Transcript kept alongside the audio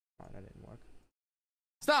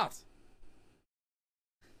Start!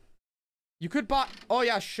 You could buy... Oh,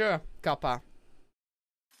 yeah, sure, Kappa.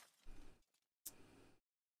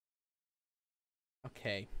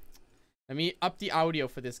 Okay. Let me up the audio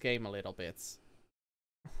for this game a little bit.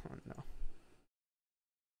 Oh, no.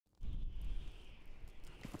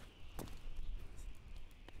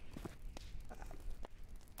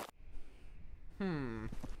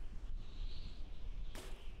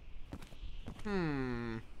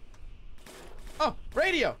 Oh,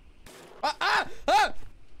 radio! Ah!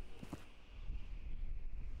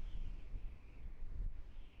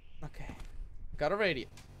 Okay. Got a radio.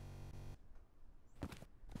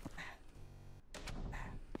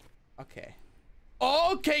 Okay.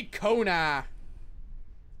 Okay, Kona!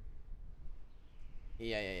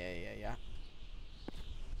 Yeah.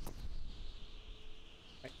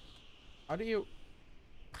 Wait. How do you...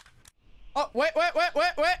 Oh, wait!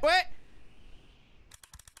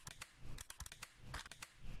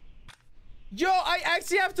 Yo, I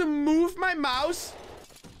actually have to move my mouse.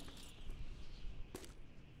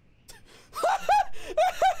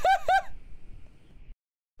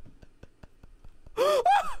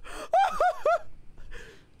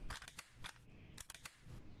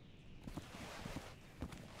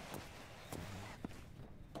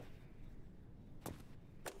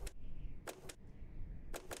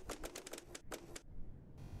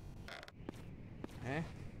 Eh?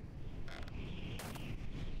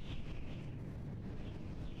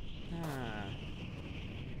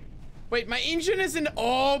 Wait, my engine is in...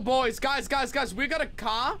 Oh, boys. Guys. We got a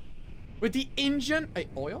car with the engine... Hey,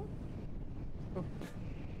 oil? Oh.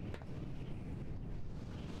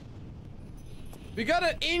 We got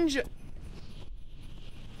an engine...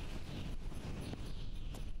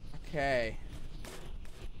 Okay.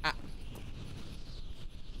 Ah.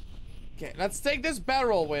 Okay, let's take this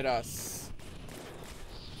barrel with us.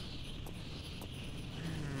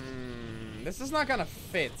 This is not gonna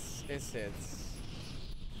fit, is it?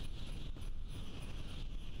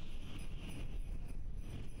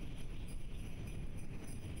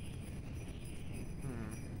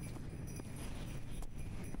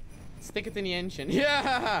 Stick it in the engine.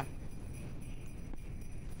 Yeah!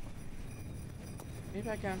 Maybe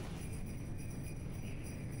I can.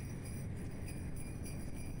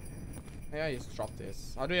 Maybe I just drop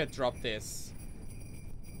this. How do you drop this?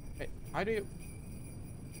 Wait, how do you...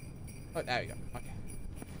 Oh, there we go. Okay.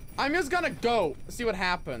 I'm just gonna go. See what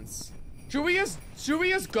happens. Should we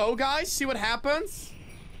just go, guys? See what happens?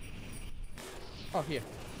 Oh, here.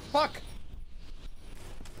 Fuck!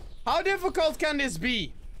 How difficult can this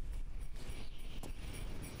be?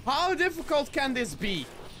 How difficult can this be?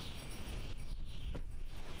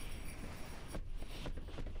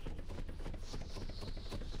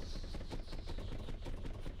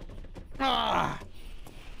 Ah!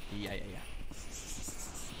 Yeah.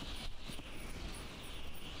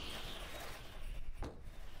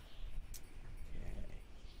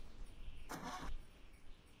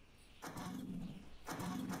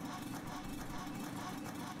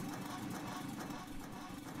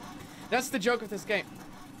 That's the joke of this game.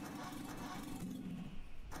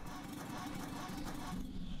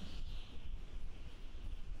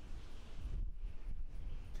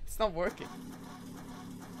 It's not working.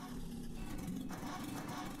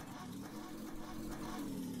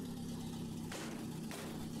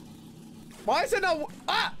 Why is it not...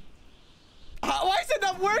 Ah! Why is it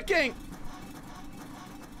not working?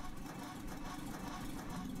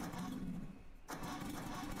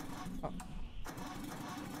 Oh.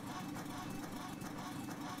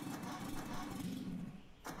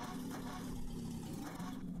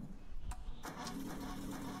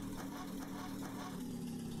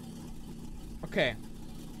 Okay.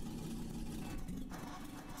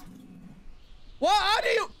 What? How do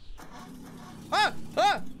you... Ah!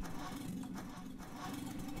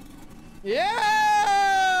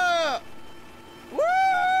 Yeah!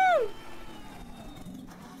 Woo!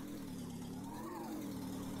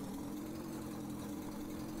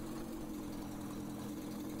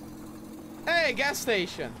 Hey, gas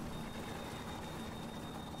station.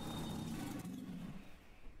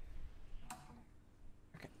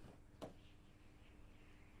 Okay.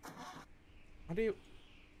 How do you...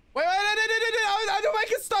 Wait, I don't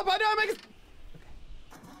make it stop. I don't make it...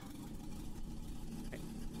 Okay.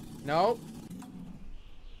 No.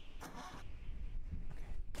 Okay.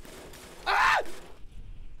 Ah!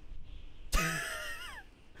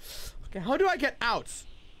 Okay, how do I get out?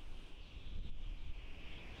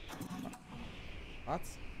 What?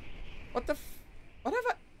 What the f... What have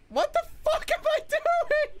I... What the fuck am I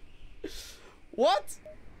doing? What?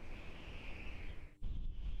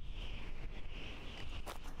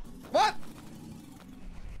 What?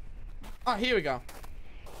 Oh, here we go.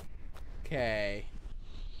 Okay.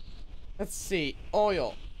 Let's see.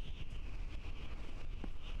 Oil.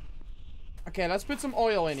 Okay, let's put some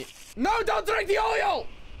oil in it. No, don't drink the oil!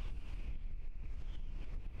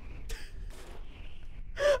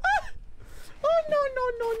 Oh, no, no,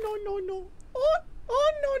 no, no, no, no.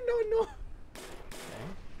 Oh, no, no, no.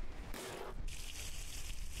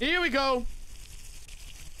 Okay. Here we go.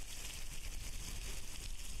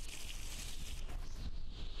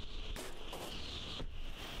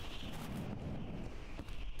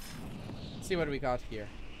 Let's see what we got here.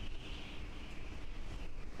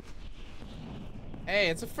 Hey,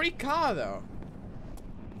 it's a free car, though.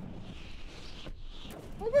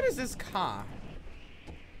 What is this car?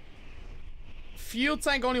 Fuel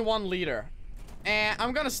tank only 1 liter. And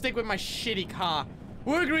I'm gonna stick with my shitty car.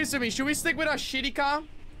 Who agrees with me? Should we stick with our shitty car?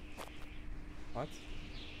 What?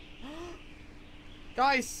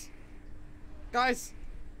 Guys. Guys.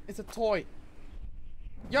 It's a toy.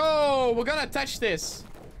 Yo, we're gonna attach this.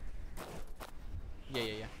 Yeah,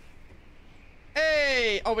 yeah, yeah.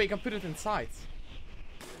 Hey! Oh, wait, you can put it inside.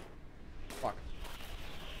 Fuck.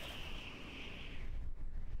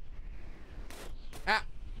 Ah.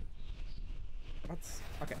 What?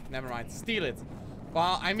 Okay, never mind. Steal it.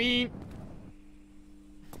 Well, I mean...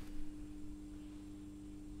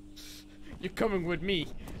 You're coming with me.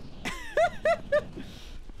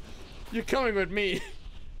 You're coming with me.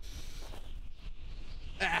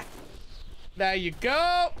 Ah. There you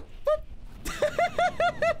go.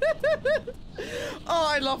 Oh,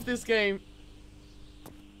 I love this game.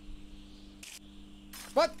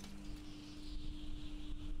 What?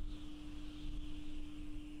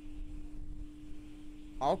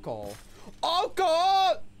 Alcohol.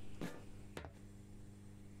 Alcohol!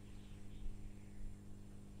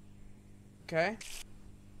 Okay.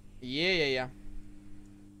 Yeah, yeah, yeah.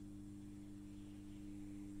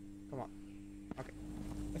 Come on. Okay.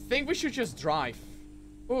 I think we should just drive.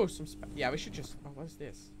 Oh, yeah, we should just... Oh, what's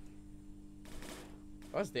this?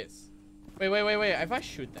 What's this? Wait, wait, wait, wait. If I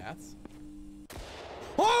shoot that...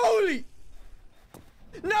 Holy!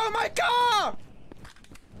 No, my car!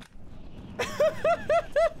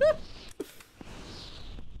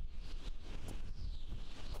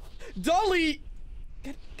 Dolly!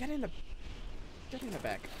 Get in the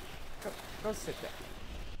back. Go sit there.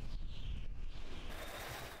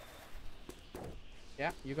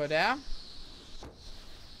 Yeah, you go there.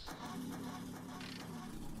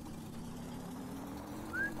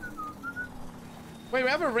 Wait, we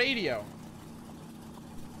have a radio.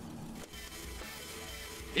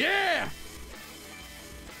 Yeah!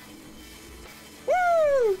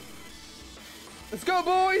 Woo! Let's go,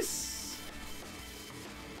 boys!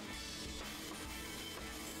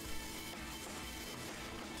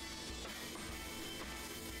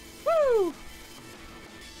 Woo!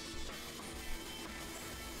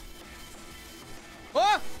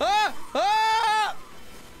 Ah! Ah! Ah!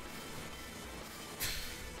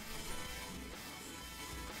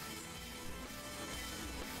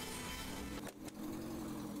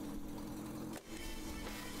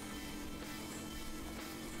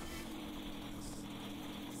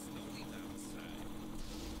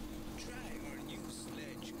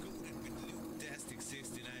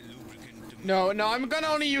 No, no, I'm gonna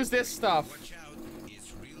only use this stuff. Watch out,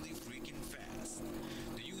 it's really freaking fast.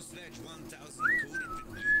 The new Sledge 1000 coated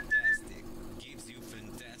with Lutastic gives you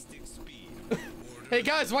fantastic speed. Hey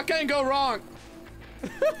guys, what can go wrong?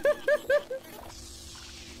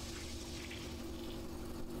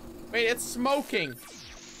 Wait, it's smoking.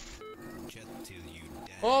 Chat till you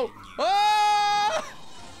die. Oh! Oh!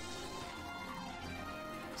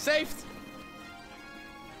 Saved.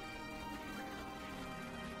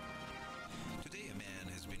 Today a man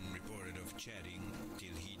has been reported of chatting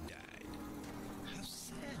till he died. How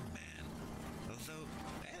sad, man. Although,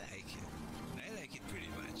 I like it. I like it pretty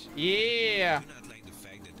much. Yeah. I do not like the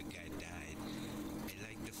fact that the guy died. I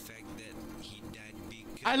like the fact that he died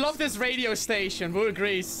because... I love this radio station. Who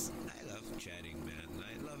agrees? I love chatting, man.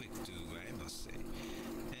 I love it too, I must say.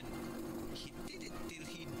 And he did it till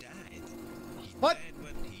he died. He What? died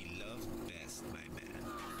what he loved best, my man.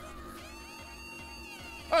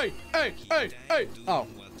 Hey, hey, He hey, died hey. doing Oh.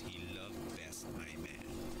 what he loved best, my man.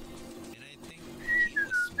 And I think he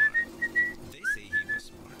was smart. They say he was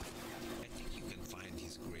smart. I think you can find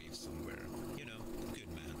his grave somewhere. You know, good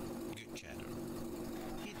man, good chatter.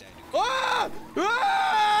 He died a Ah! Ah!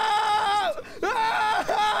 Ah!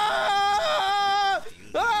 Ah!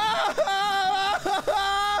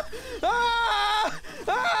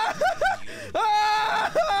 Ah!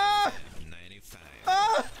 Ah! 95.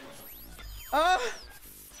 Ah!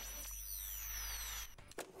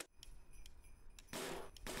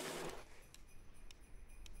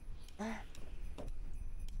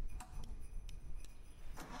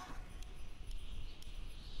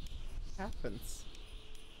 happens?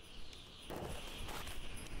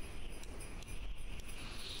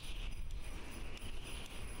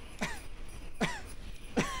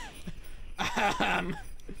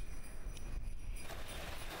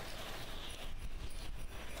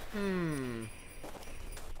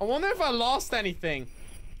 I wonder if I lost anything.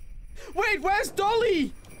 Wait, where's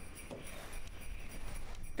Dolly?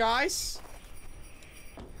 Guys?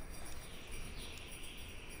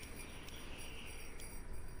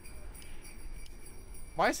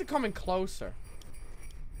 Why is it coming closer?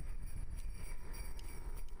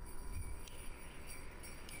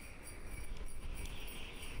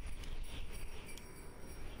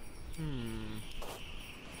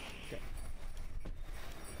 Okay.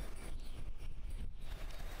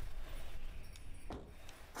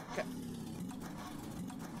 Okay.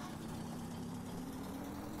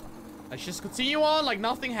 Let's just continue on like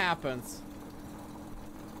nothing happens.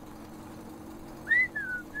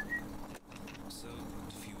 So,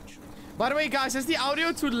 the future. By the way, guys, is the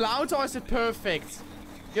audio too loud or is it perfect?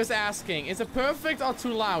 Just asking. Is it perfect or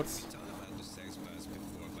too loud? We talked about the sex bus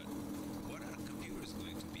before, but what are computers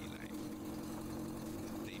going to be like?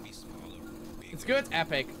 Will they be smaller, bigger? It's good,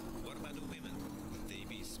 Epic. What about the women? Will they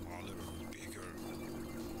be smaller, bigger?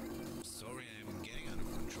 Sorry, I'm getting out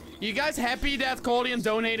of control. You guys happy that Cordian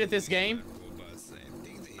donated this game? Robots, I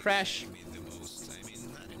think they Crash. excite me the most. I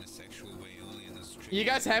mean, not in a sexual way, only in a straight You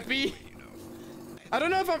guys happy? way, you know. I don't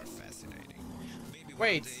know if I'm... Fascinating. Maybe one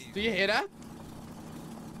Wait, day do you hear that?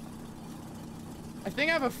 I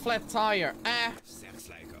think I have a flat tire. Ah. sex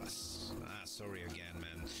like us. Sorry again,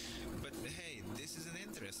 man. But hey, this is an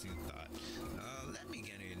interesting thought. Let me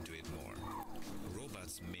get into it more.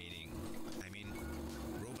 Robots mating. I mean,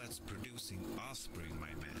 robots producing offspring,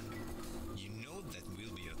 my man. You know that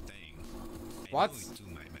will be a thing. What? I know it too,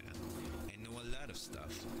 my man. I know a lot of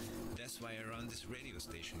stuff. That's why I run this radio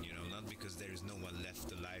station, you know, not because there is no one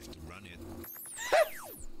left alive to run it.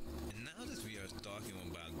 And now that we are talking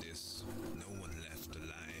about this, no one left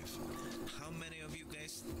alive. How many of you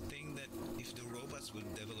guys think that if the robots will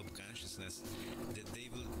develop consciousness, that they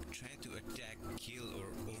will try to attack, kill, or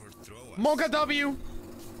overthrow us? Mocha W.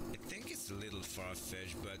 I think it's a little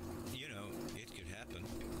far-fetched, but, you know, it could happen.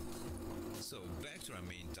 So, back to our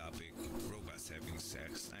main topic, robots having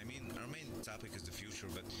sex. I mean, our main topic is the future,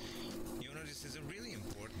 but, you know, this is a really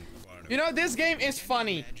important part of You know, this game is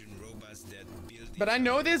funny. Imagine robots that build But I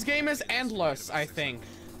know this game is endless, I think.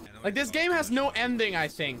 Like, this game has no ending, I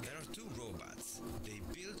think. There are two robots. They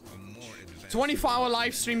build a more advanced 24-hour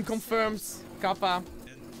live stream confirms. Kappa.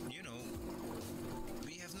 and you know,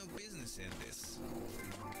 we have no business in this.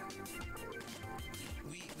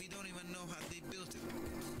 We don't even know how they built it.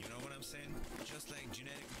 You know what I'm saying? Just like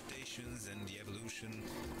genetic mutations and the evolution,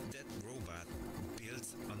 that robot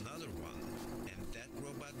builds another one, and that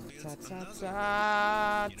robot builds another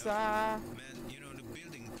one. You know, man, you know, the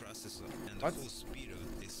building process and the What? whole speed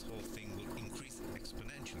of this whole thing will increase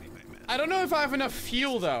exponentially, my man. I don't know if I have enough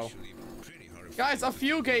fuel, though. Actually, pretty horrifying. Guys, our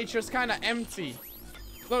fuel gauge is kind of empty.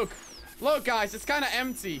 Look. Look, guys, it's kind of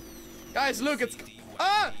empty. Guys, look, it's...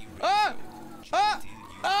 Ah! Ah! Ah!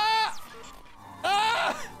 Ah!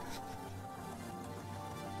 Ah!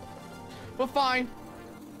 We're fine.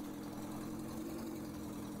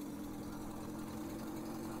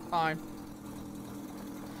 Fine.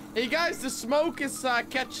 Hey, guys, the smoke is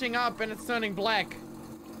catching up and it's turning black.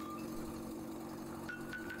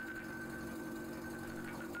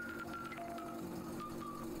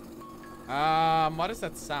 What is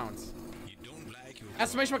that sound? You don't like your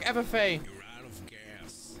Exclamation mark FFA. You're out of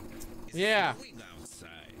gas. It's Yeah. snowing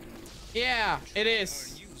outside. Yeah, it Our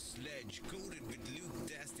is. new sledge coated with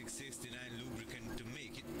Luke-tastic 69 lubricant to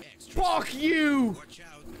make it extra. Fuck you! Watch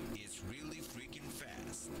out, it's really freaking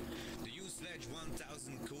fast. The new sledge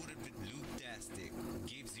 1000 coated with Luke-tastic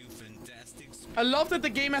gives you fantastic speed. I love that the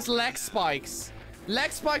game has lag spikes.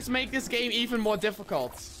 Lag spikes make this game even more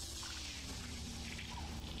difficult.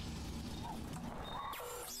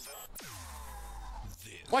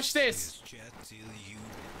 Watch this. Chat till you,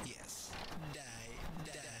 yes, die.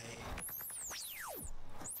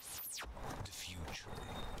 The future.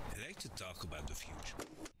 I like to talk about the future.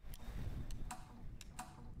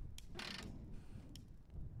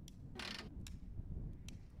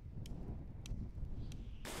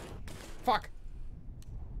 Fuck.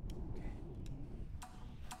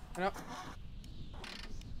 No.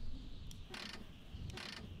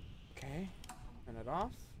 Okay. Turn it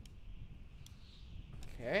off.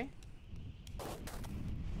 Okay.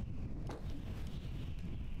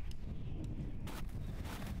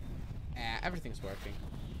 Everything's working.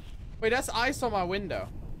 Wait, that's ice on my window.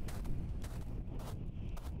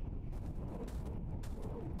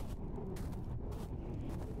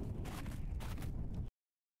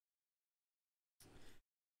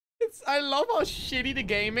 I love how shitty the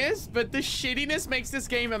game is, but the shittiness makes this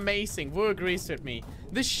game amazing. Who agrees with me?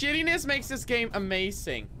 The shittiness makes this game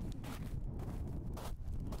amazing.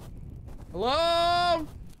 Hello?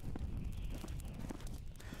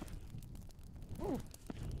 Ooh.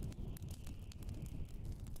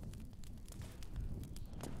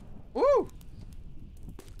 Woo!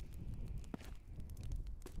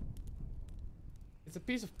 It's a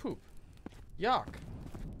piece of poop. Yuck.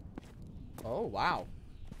 Oh, wow.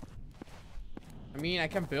 I mean, I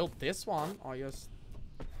can build this one, or just...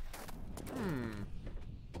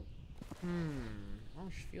 How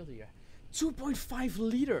much fuel do you have? 2.5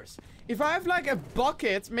 liters. If I have, like, a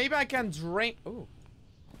bucket, maybe I can drain... Oh.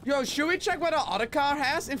 Yo, should we check what our other car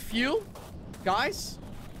has in fuel? Guys?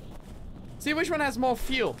 See which one has more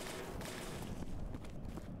fuel.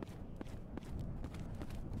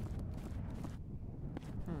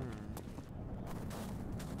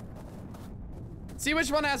 See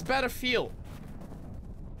which one has better fuel.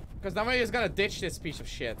 Because then we're just gonna ditch this piece of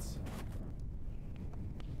shit.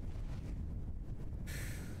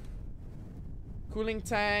 Cooling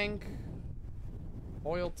tank.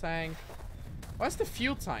 Oil tank. Where's the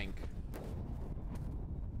fuel tank?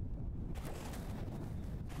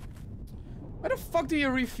 Where the fuck do you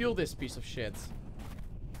refuel this piece of shit?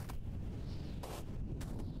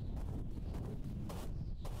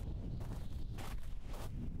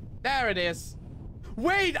 There it is.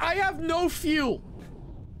 Wait, I have no fuel.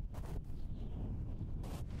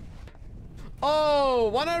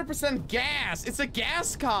 Oh, 100% gas. It's a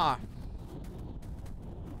gas car.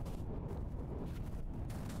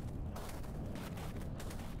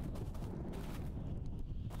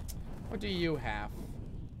 What do you have?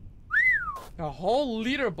 A whole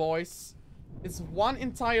liter, boys. It's 1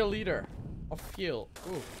 entire liter of fuel.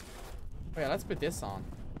 Ooh. Oh yeah, let's put this on.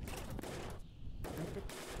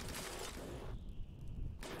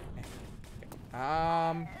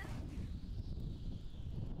 Um.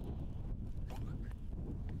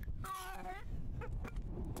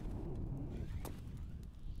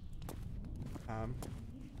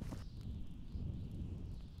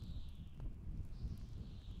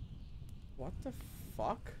 What the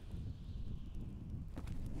fuck?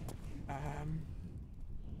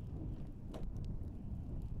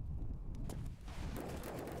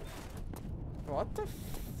 What the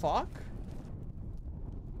fuck?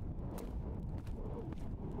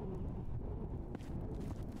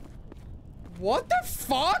 What the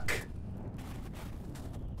fuck?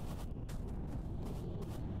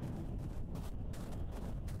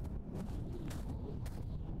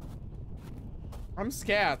 I'm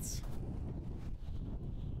scared.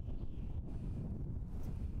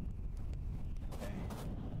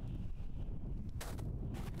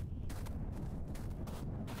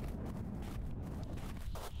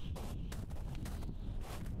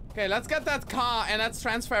 Okay, let's get that car and let's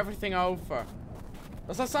transfer everything over.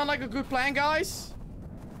 Does that sound like a good plan, guys?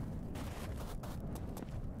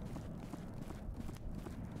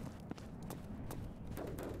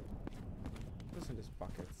 What's in this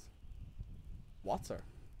bucket? Water.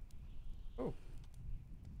 Oh.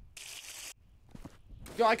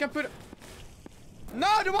 Yo, I can put... No,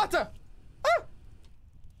 the water!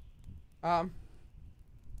 Ah!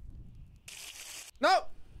 No!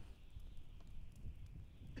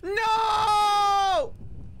 No!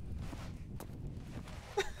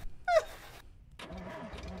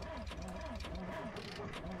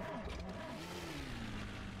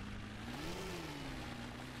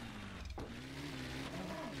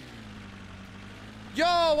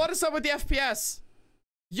 Yo, what is up with the FPS?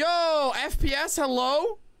 Yo, FPS,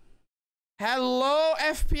 hello? Hello,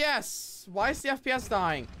 FPS. Why is the FPS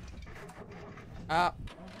dying?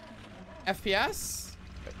 FPS?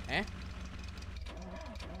 Eh?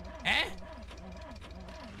 Eh?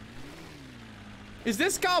 Is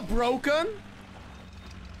this car broken?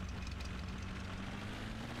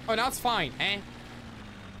 Oh, now it's fine. Eh?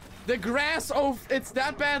 The grass, oh, it's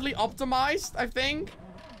that badly optimized, I think.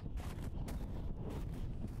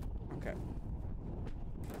 Okay.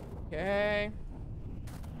 Okay.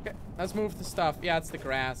 Okay, let's move the stuff. Yeah, it's the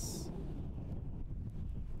grass.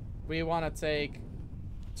 We want to take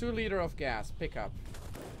 2 liters of gas. Pick up.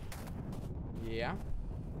 Yeah.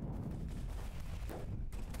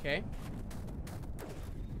 Okay.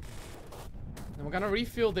 Then we're gonna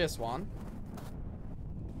refill this one.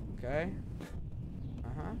 Okay.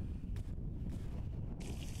 Uh-huh.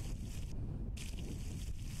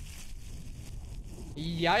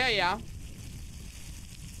 Yeah.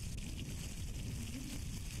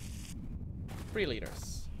 3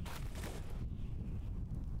 liters.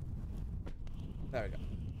 There we go.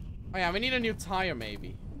 Oh yeah, we need a new tire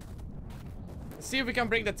maybe. Let's see if we can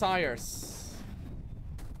bring the tires.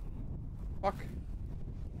 Fuck.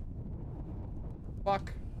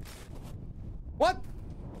 Fuck. What?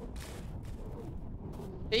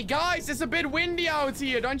 Hey guys, it's a bit windy out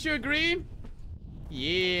here, don't you agree?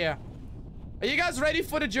 Yeah. Are you guys ready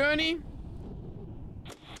for the journey?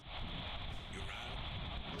 You're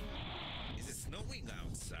out. Is it snowing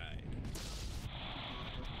outside?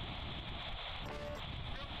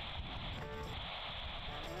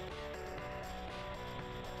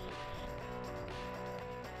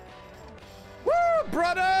 Woo,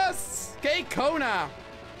 brothers! Okay, Kona.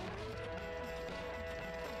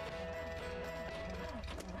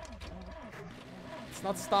 It's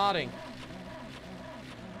not starting.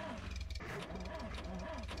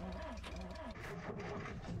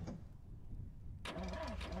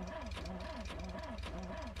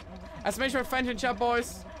 Let's make sure French in chat,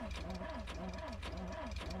 boys.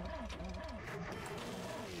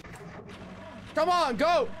 Come on,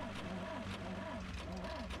 go!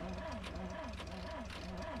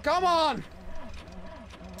 Come on!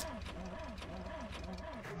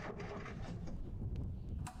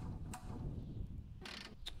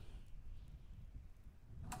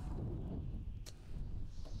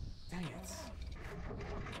 Dang it.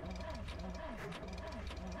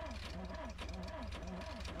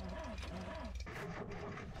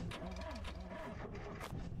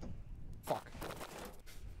 Fuck.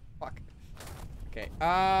 Fuck. Okay,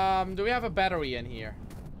 do we have a battery in here?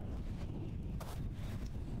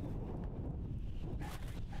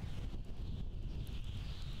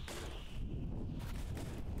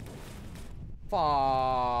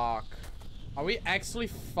 Fuck. Are we actually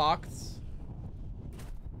fucked?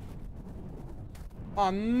 Oh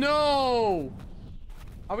no!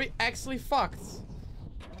 Are we actually fucked?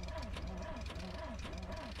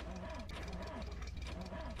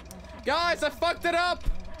 Guys, I fucked it up!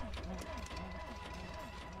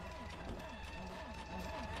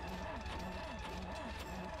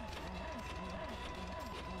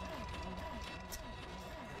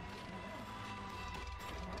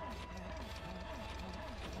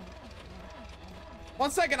 One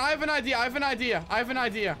second, I have an idea, I have an idea, I have an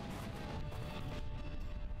idea.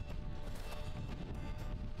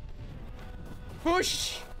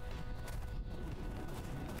 Push!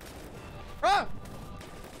 Ah!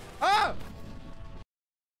 Ah!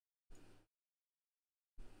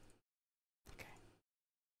 Okay.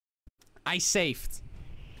 I saved.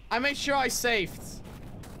 I made sure I saved.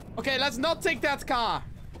 Okay, let's not take that car.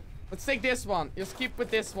 Let's take this one. Just keep with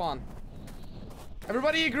this one.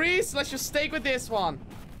 Everybody agrees? Let's just stay with this one.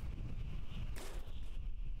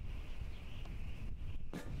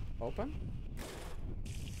 Open.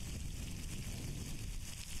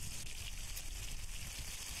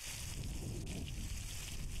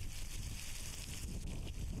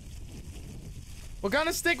 We're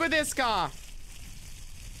gonna stick with this car.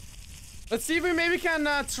 Let's see if we maybe can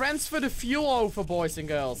transfer the fuel over, boys and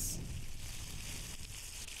girls.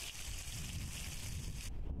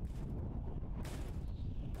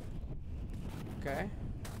 Okay.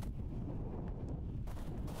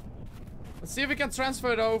 Let's see if we can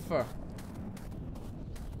transfer it over.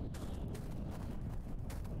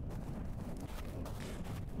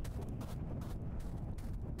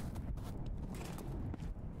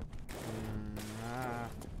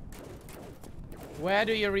 Where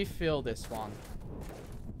do you refill this one?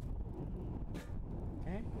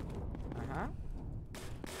 Okay. Uh-huh.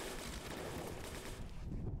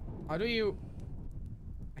 How do you...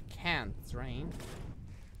 I can't. It's rain.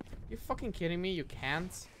 You fucking kidding me? You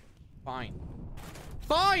can't? Fine.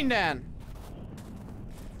 Fine then!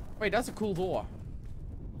 Wait, that's a cool door.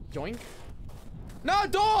 Joink. No,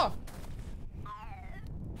 door!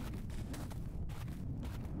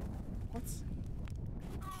 What?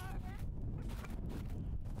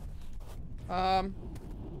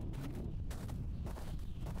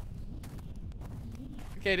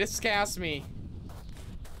 Okay, this scares me.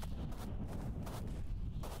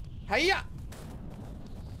 Hiya!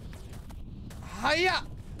 Hiya!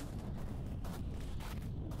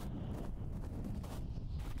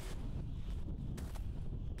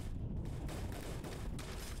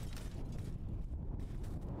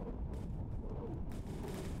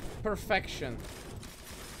 Perfection.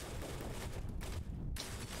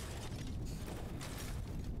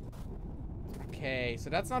 Okay, so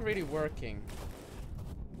that's not really working.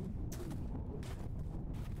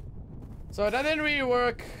 So that didn't really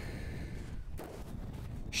work.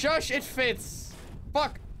 Shush, it fits.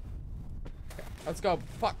 Fuck. Okay, let's go.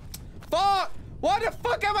 Fuck. Fuck! What the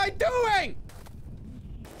fuck am I doing?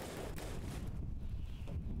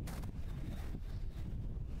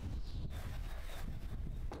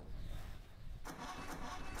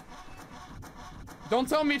 Don't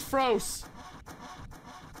tell me it froze.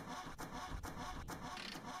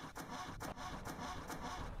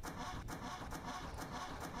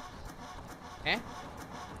 Eh?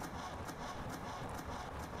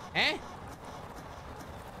 Eh?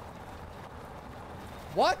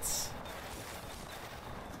 What?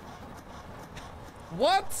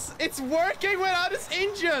 What? It's working without its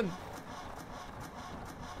engine.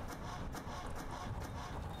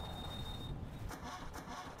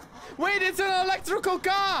 Wait, it's an electrical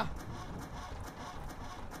car.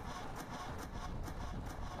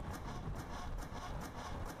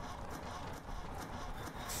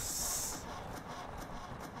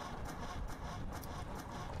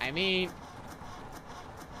 I mean...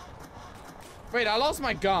 Wait, I lost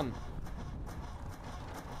my gun.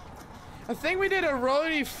 I think we did a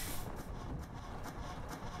really...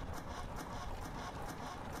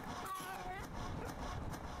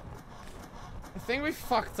 I think we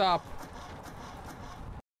fucked up.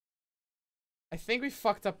 I think we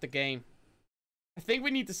fucked up the game. I think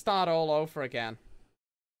we need to start all over again.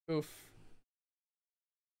 Oof.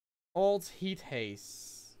 Old heat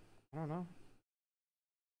haze. I don't know.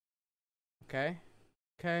 Okay.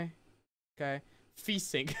 Okay. Okay.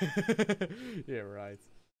 Feasting. Yeah, right.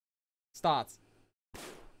 Start.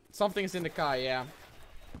 Something's in the car, yeah.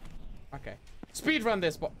 Okay. Speedrun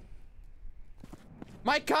this, but...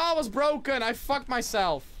 My car was broken! I fucked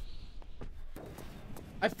myself.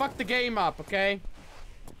 I fucked the game up, okay?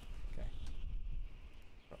 Okay.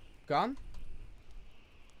 Gun.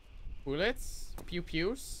 Bullets. Pew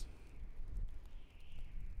pews.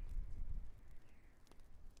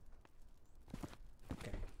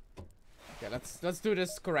 Okay. Okay, let's do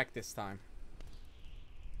this correct this time.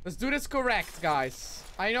 Let's do this correct, guys.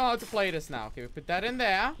 I know how to play this now. Okay, we put that in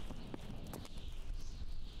there.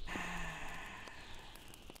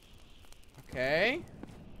 Okay.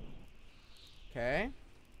 Okay.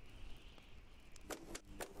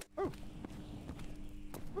 Oh.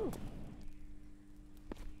 Ooh.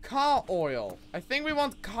 Car oil. I think we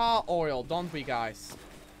want car oil, don't we, guys?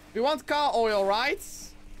 We want car oil, right?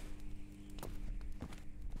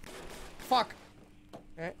 Fuck.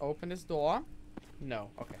 Okay, open this door. No,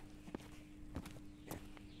 okay.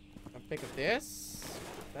 I'll pick up this.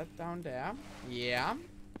 Put that down there. Yeah.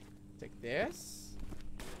 Take this.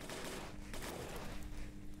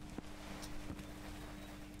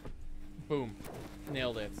 Boom.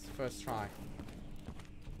 Nailed it. First try.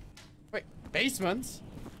 Wait, basement?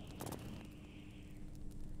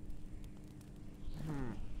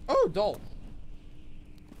 Oh, doll.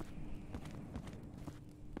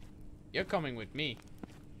 You're coming with me.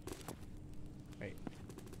 Wait.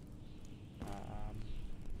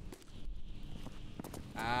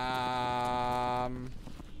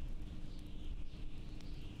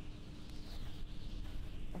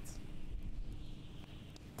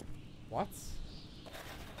 What?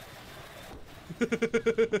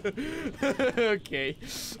 Okay.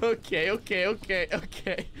 Okay, okay, okay,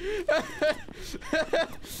 okay.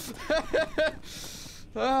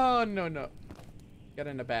 Oh, no, no. Get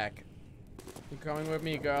in the back. You coming with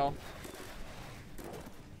me, girl?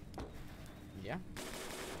 Yeah.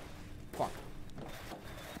 Fuck.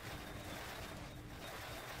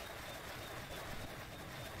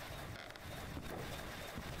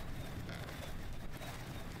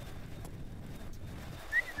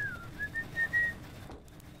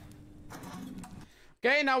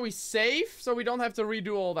 Okay, now we save, so we don't have to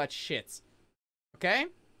redo all that shit. Okay?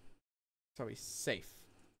 So we save.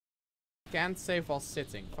 Can't save while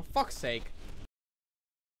sitting. For fuck's sake.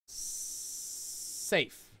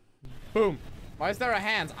 Save. Boom. Why is there a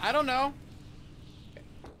hand? I don't know. Okay,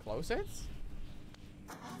 close it.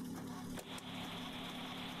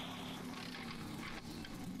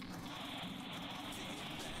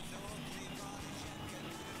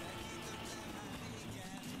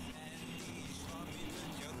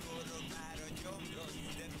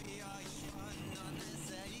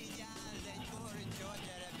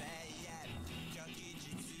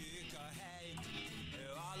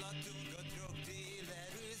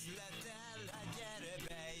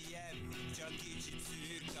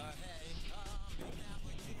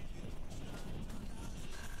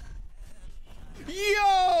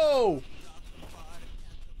 Yo!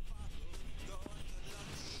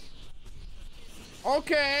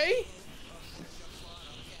 Okay.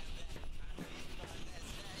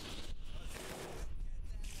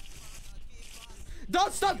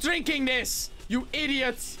 Don't stop drinking this, you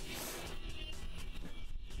idiots.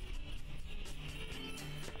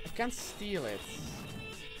 I can't steal it.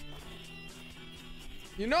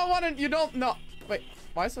 You know what? And you don't know. Wait,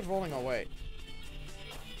 why is it rolling away?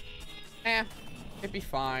 Eh, it'd be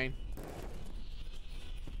fine.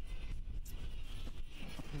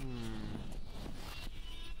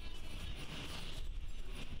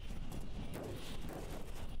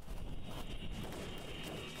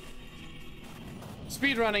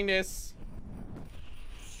 Speed running this.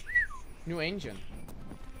 New engine.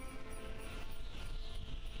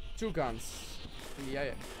 2 guns. Yeah,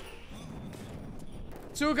 yeah.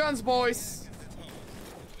 2 guns, boys.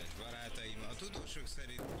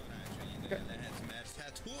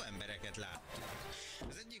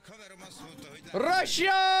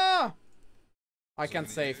 Russia! I can't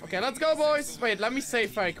save. Okay, let's go, boys. Wait, let me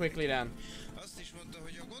save very quickly then.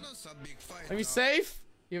 Let me save.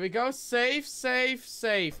 Here we go. Save, save,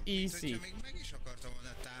 save. Easy.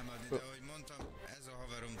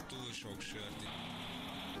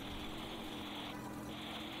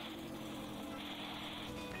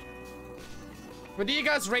 But do you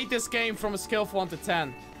guys rate this game from a scale of 1 to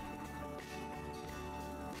 10?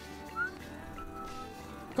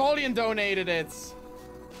 Colian donated it.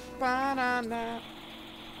 Banana.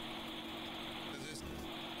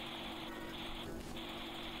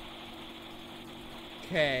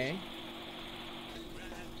 Okay.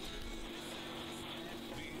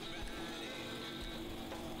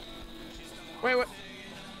 Wait, wait.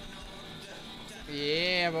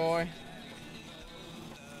 Yeah, boy.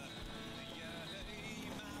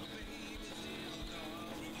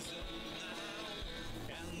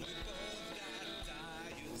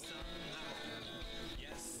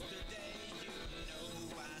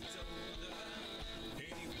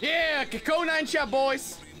 Yeah, K9 shot,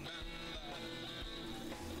 boys.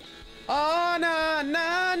 Oh, na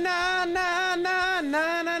na na na na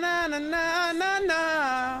na na na na na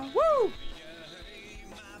na. Woo!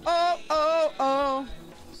 Oh, oh, oh.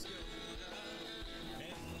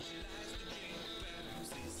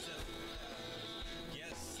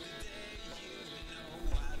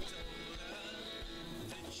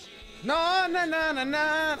 No, na na na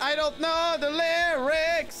na. I don't know the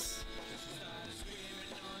lyrics.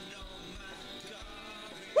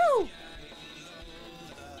 Woo!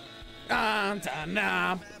 Oh,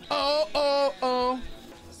 oh, oh.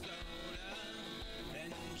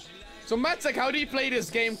 So, Matzek, how do you play this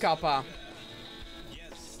game, Kappa?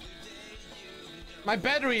 My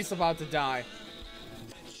battery is about to die.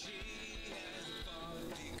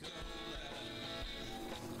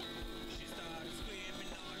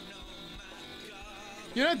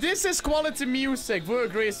 You know, this is quality music. Who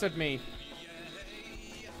agrees with me?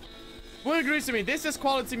 Who agrees with me? This is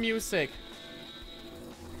quality music.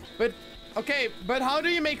 But, okay, but how do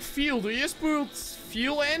you make fuel? Do you just put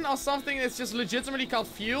fuel in or something that's just legitimately called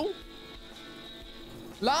fuel?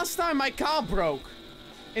 Last time my car broke.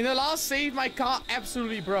 In the last save, my car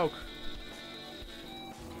absolutely broke.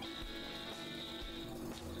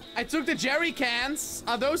 I took the jerry cans.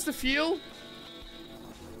 Are those the fuel?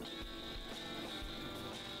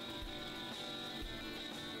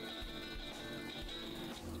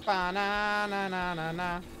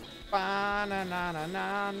 Ba-na-na-na-na-na.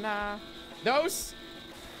 Ba-na-na-na-na-na. Those?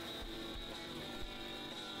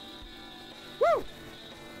 Woo!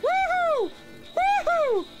 Woohoo!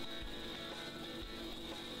 Woohoo!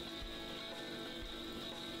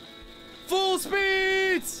 Full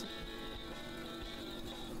speed!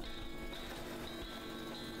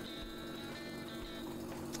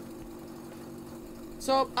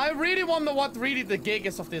 So, I really wonder what really the gig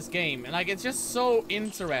is of this game. And like, it's just so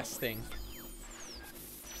interesting.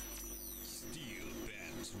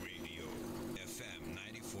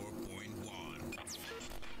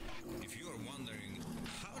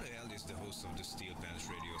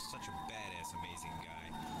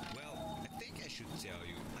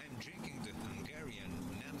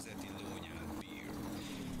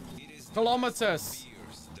 Kilometers.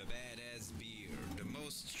 The badass beer, the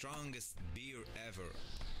most strongest beer ever.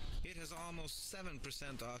 It has almost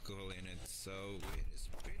 7% alcohol in it, so it is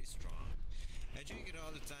pretty strong. I drink it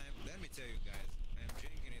all the time. Let me tell you guys, I'm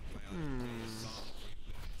drinking it while I play a song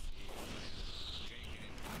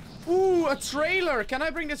for you guys. Ooh, a trailer. Can I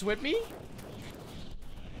bring this with me?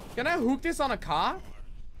 Can I hook this on a car?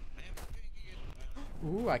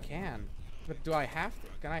 Ooh, I can. But do I have to?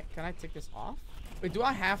 Can I take this off? Wait, do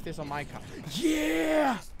I have this on my car?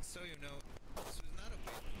 Yeah! So you know, this is not a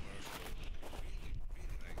paid commercial.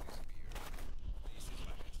 Really like this beer. This is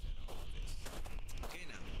what I said about this. Okay,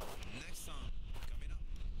 now, next song coming up.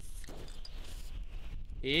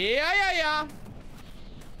 Yeah.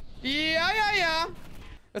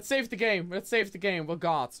 Let's save the game. Let's save the game. We're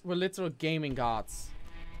gods. We're literal gaming gods.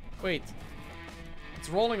 Wait. It's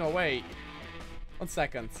rolling away. 1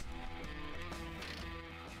 second.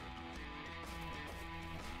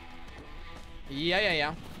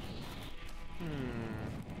 Yeah.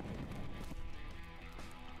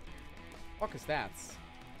 Fuck is that?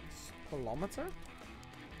 Kilometer? What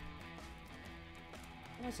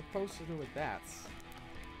am I supposed to do with that?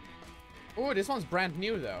 Oh, this one's brand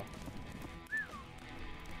new though.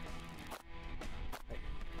 Wait.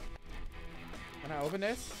 Can I open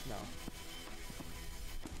this? No.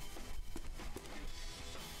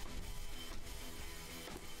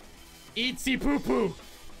 Eatsy poo poo.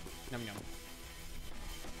 Num num.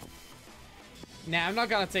 Nah, I'm not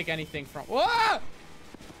gonna take anything from. Whoa!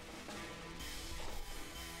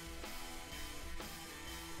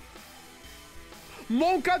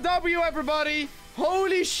 Monka W, everybody!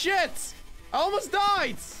 Holy shit! I almost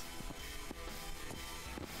died!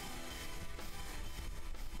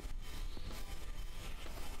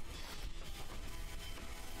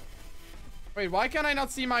 Wait, why can I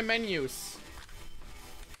not see my menus?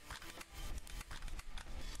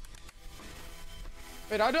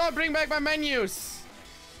 Wait, how do I bring back my menus?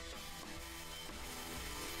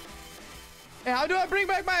 Hey, how do I bring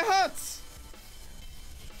back my hut?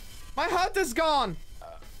 My hut is gone!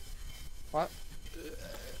 What?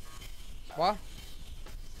 What?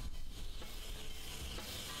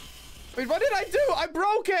 Wait, what did I do? I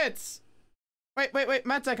broke it! Wait,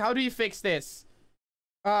 Matek, how do you fix this?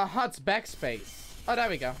 Hut's backspace. Oh, there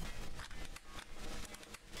we go.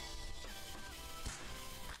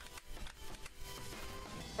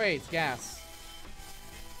 Wait, gas.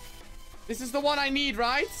 This is the one I need,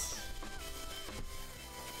 right?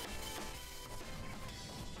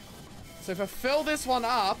 So if I fill this one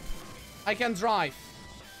up, I can drive.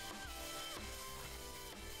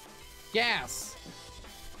 Gas.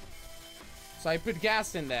 So I put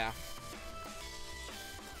gas in there.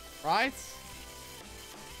 Right?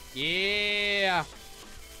 Yeah.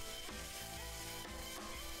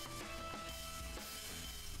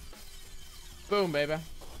 Boom, baby.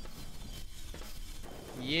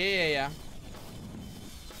 Yeah.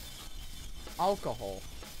 Alcohol.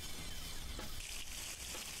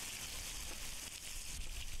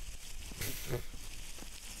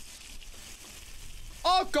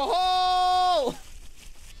 Alcohol!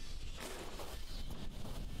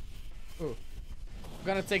 Ooh. I'm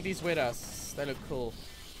gonna take these with us. They look cool.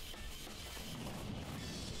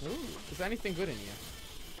 Ooh, is there anything good in here?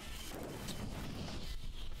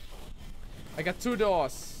 I got 2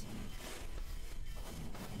 doors.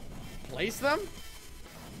 Place them?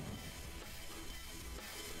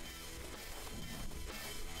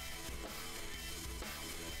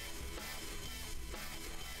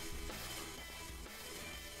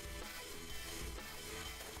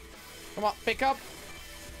 Come on, pick up.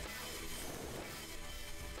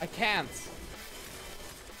 I can't.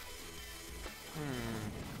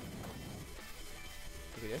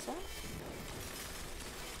 Maybe this one?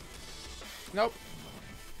 Nope.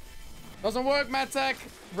 Doesn't work, Matek.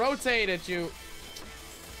 Rotate it, you.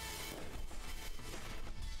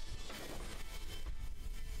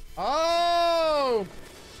 Oh!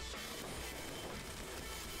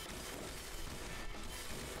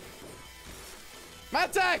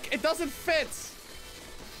 Matek! It doesn't fit!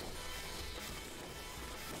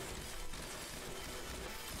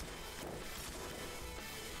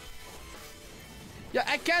 Yeah,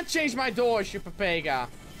 I can't change my doors, you Papega.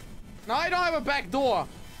 No, I don't have a back door.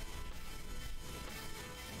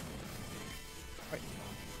 Wait.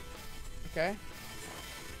 Okay.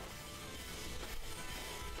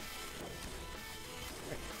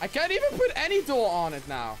 Wait. I can't even put any door on it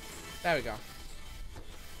now. There we go.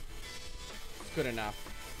 It's good enough.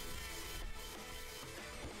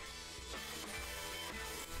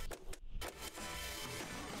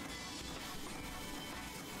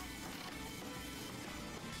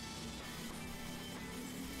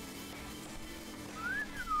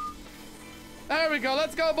 There we go.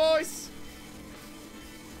 Let's go, boys.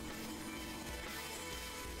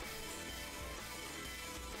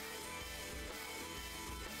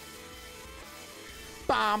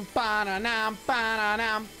 Bam ba-na-na,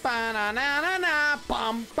 ba-na-na, ba-na-na-na-na,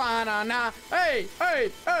 bam ba-na-na. Hey,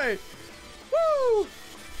 hey, hey. Woo!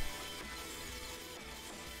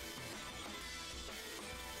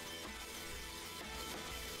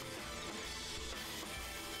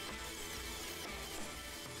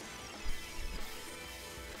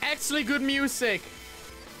 Actually good music.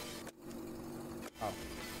 Oh.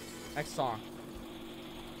 Next song.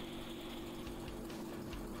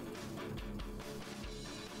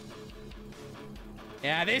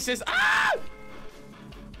 Yeah, this is... Ah!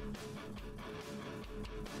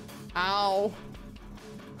 Ow.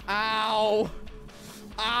 Ow.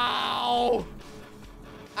 Ow.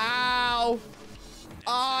 Ow.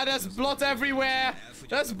 Ah, there's blood everywhere.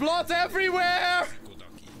 There's blood everywhere.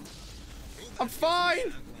 I'm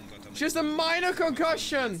fine. Just a minor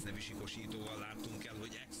concussion.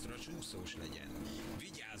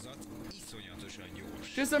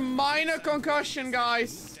 Just a minor concussion,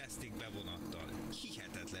 guys.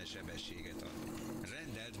 sebességet ad.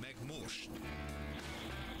 Rendeld meg most!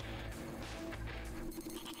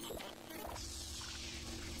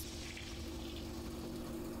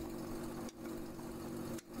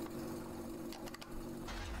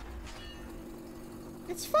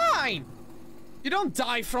 It's fine! You don't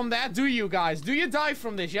die from that, do you guys? Do you die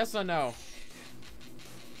from this, yes or no?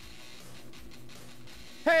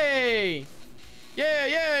 Hey! Yeah,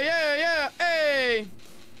 yeah, yeah, yeah! Hey!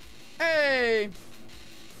 Hey!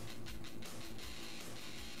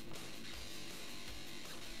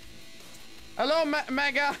 Hello,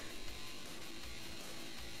 Mega!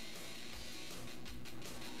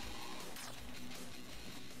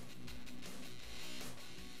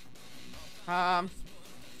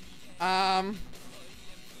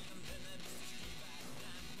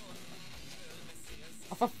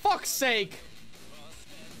 Oh, for fuck's sake!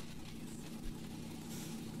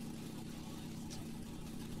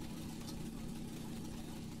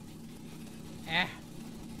 Eh.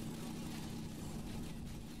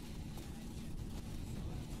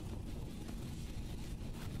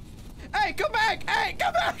 Hey, come back! Hey,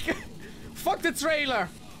 come back! Fuck the trailer!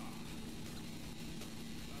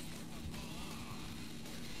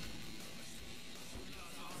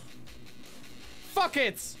 Fuck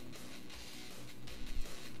it!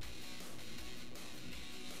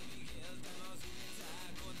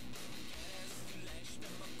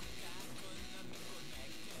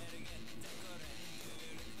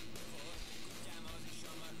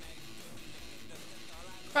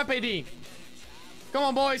 Pepe D. Come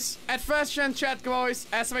on, boys. Add first in chat, boys.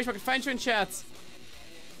 Add some Facebook friends in chat.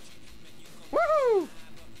 Woohoo!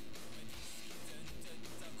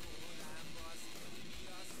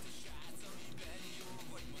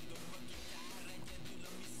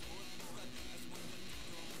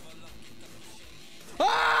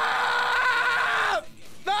 Ah!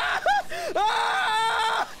 Ah!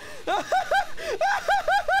 Ah!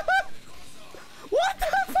 What the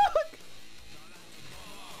fuck?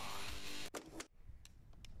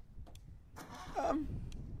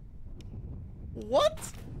 What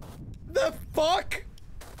the fuck?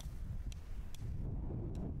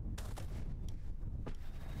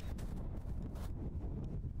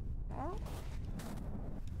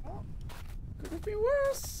 Could it be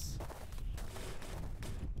worse?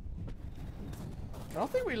 I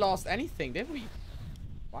don't think we lost anything, did we?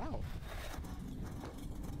 Wow.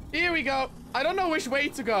 Here we go. I don't know which way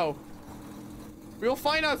to go. We'll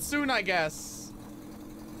find out soon, I guess.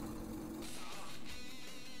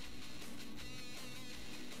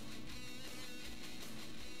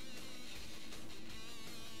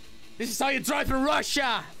 This is how you drive in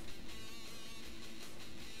Russia!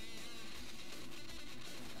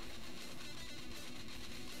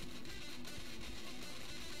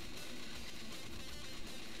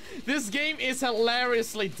 This game is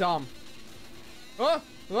hilariously dumb. Oh!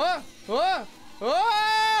 Oh! Oh!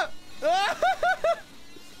 Oh! Oh!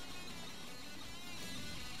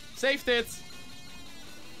 Saved it!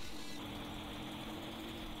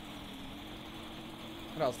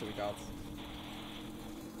 What else do we got?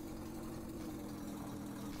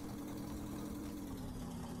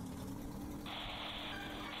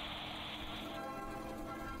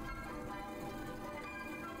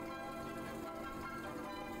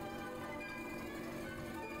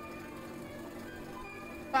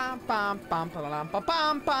 Pam pam pam pam pam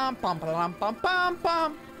pam pam pam pam pam pam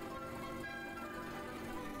pam.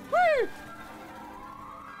 Woo!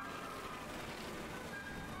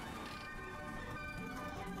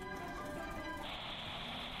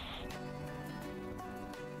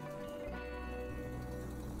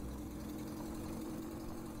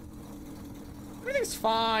 Everything's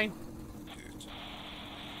fine.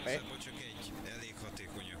 Wait.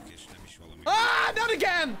 Ah, not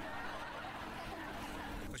again!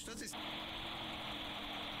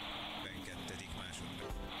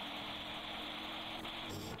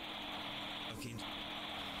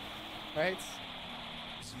 Right?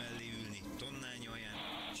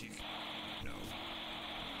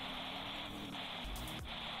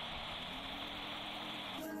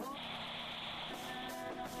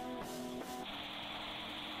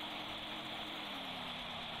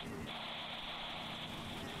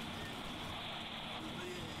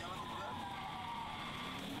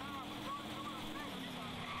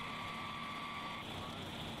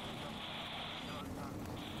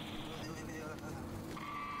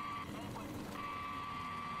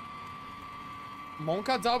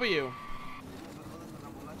 Monka W.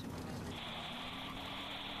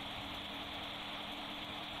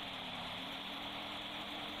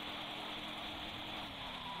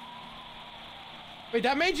 Wait,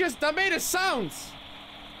 that made a sound.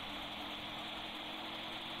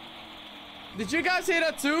 Did you guys hear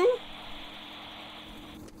that too?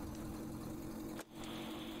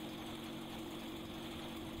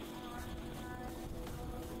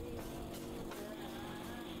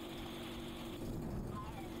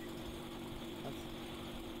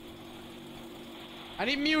 I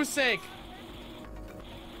need music.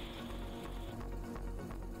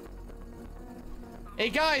 Hey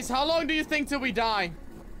guys, how long do you think till we die?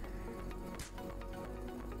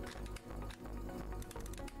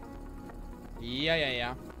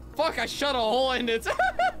 Yeah. Fuck, I shot a hole in it.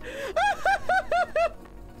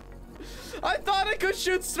 I thought I could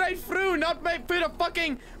shoot straight through, not put a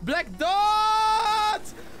fucking black dot!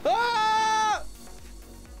 Ah!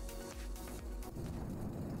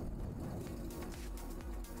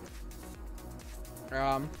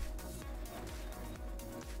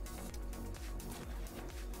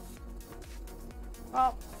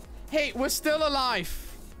 Oh. Hey, we're still alive.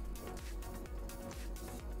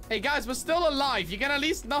 Hey guys, we're still alive. You can at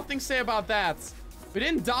least nothing say about that. We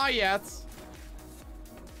didn't die yet.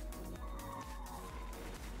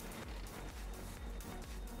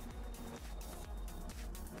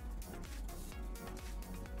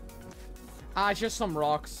 Ah, it's just some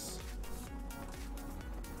rocks.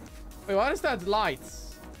 Wait, what is that light?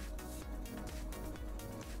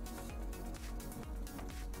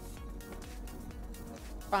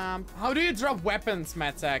 How do you drop weapons,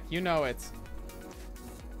 Matek? You know it.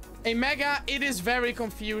 Hey, Mega, it is very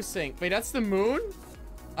confusing. Wait, that's the moon?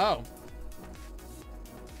 Oh.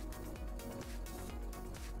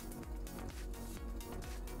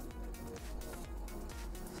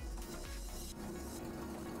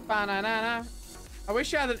 Banana. I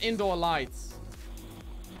wish I had an indoor light.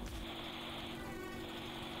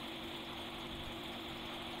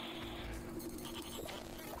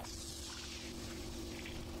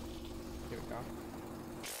 Here we go.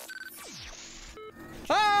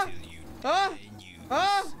 Ah! Ah!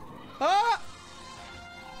 Ah! Ah!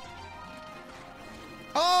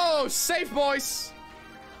 Oh, safe, boys.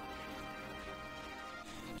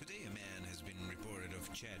 Today a man has been reported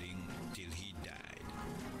of chatting till he died.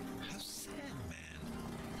 How sad, man.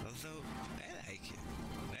 Although I like it.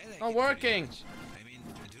 I like Not it working. much. I mean,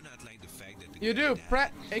 I do not like the fact that the You guy do.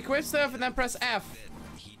 died, Equip stuff and then press F.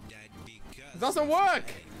 that he died because It doesn't of work.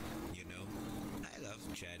 chatting. You know, I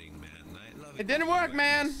love chatting, man. I love it. It didn't work,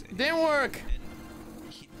 man. It didn't work.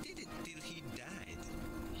 And he did it till he died.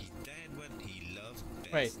 He died when he loved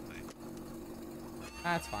best. Wait. Man.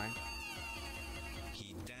 That's fine.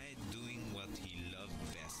 He died doing what he loved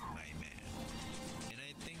best, my man. And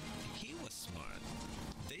I think he was smart.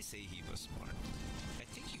 They say he was smart. I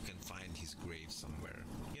think you can find his grave somewhere.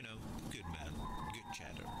 You know, good man, good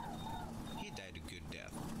chatter. He died a good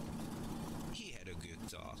death. He had a good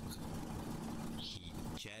talk. He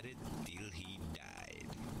chatted till he died.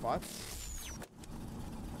 What?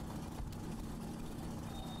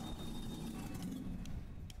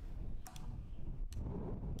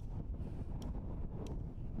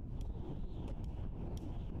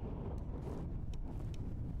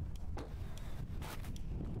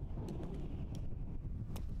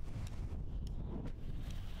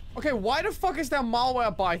 Okay, why the fuck is there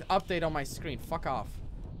malware byte update on my screen? Fuck off.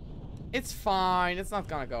 It's fine. It's not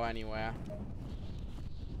gonna go anywhere.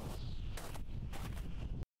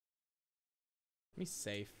 Let me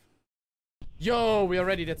save. Yo, we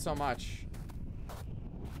already did so much.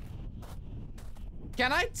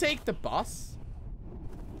 Can I take the bus?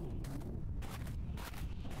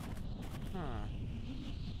 Huh.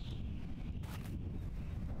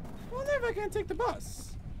 I wonder if I can take the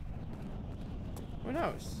bus. Who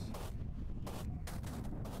knows?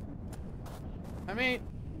 I mean...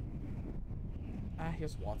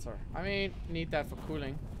 here's water. I mean, need that for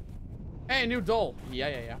cooling. Hey, new doll.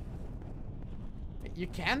 Yeah. You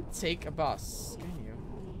can't take a bus, can you?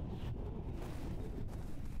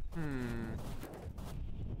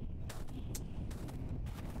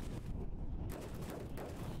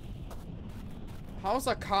 How's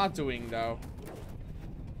a car doing, though?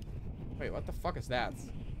 Wait, what the fuck is that?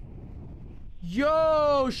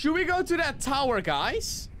 Yo, should we go to that tower,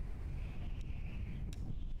 guys?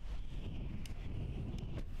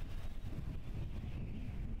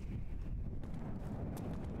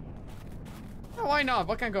 Oh, why not?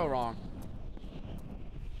 What can go wrong?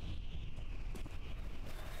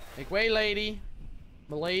 Make way, lady.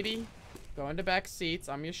 Milady. Go in the back seats.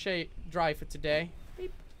 I'm your driver today.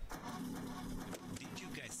 Beep. Did you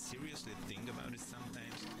guys seriously think about it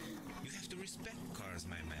sometimes? You have to respect cars,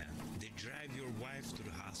 my man. They drive your wife to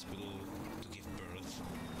the hospital to give birth.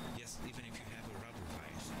 Yes, even if you have a rubber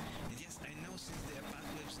wife. And yes, I know since the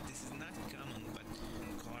apocalypse this is not common, but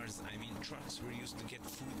cars, I mean trucks, were used just to get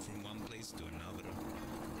food from one place to another.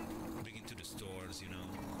 Bring it to the stores, you know.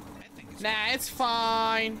 I think it's Nah, it's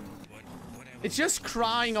fine. whatever. It's just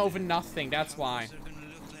crying over nothing, that's why. How they're gonna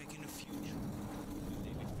look like in the future. Will they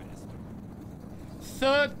be faster?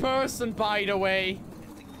 Third person, by the way.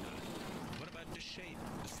 I think not. What about the shape,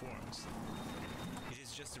 the forms? It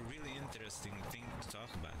is just a really interesting thing to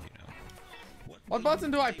talk about, you know. What will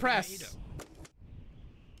button do I they be press? made of?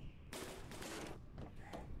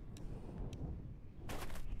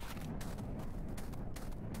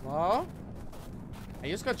 Hello? I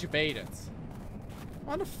just got debated.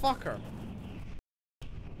 Motherfucker.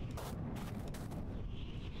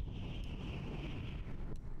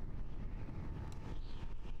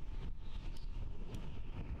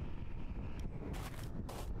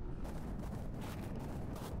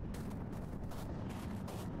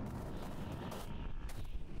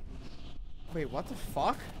 Wait, what the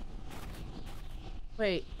fuck?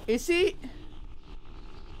 Wait, is he?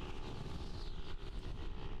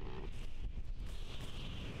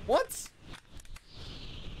 What?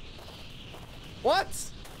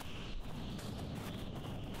 What?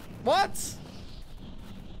 What?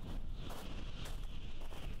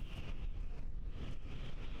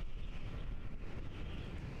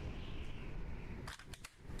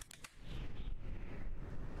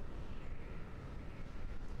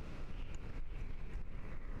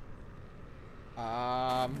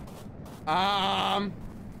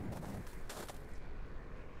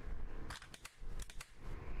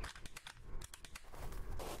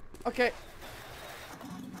 Okay.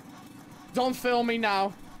 Don't film me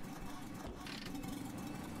now.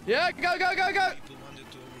 Yeah, go, go, go, go! People wanted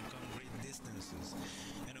to overcome great distances.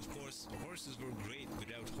 And of course, horses were great.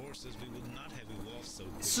 Without horses, we would not have evolved so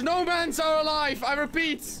quickly. Snowmans are alive! I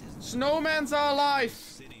repeat! Snowmans are alive!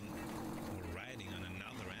 Sitting or riding on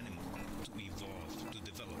another animal to evolve, to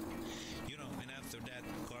develop. You know, and after that,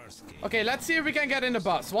 cars came. Okay, let's see if we can get in the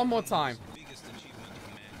bus one more time. Biggest achievement of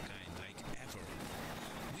mankind, like ever.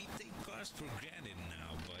 We take cars for granted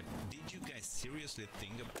now, but did you guys seriously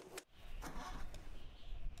think about?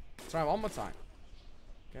 Let's try one more time.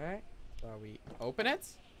 Okay, so we open it.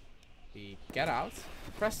 We get out.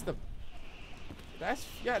 Press the... That's...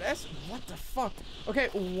 Yeah, that's... What the fuck? Okay,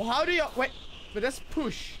 how do you... Wait, but that's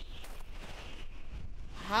push.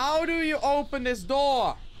 How do you open this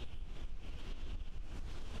door?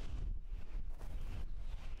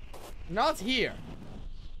 Not here.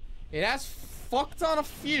 It has fuck ton of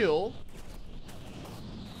fuel,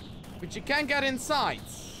 but you can't get inside.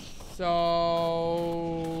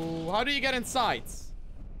 So how do you get inside?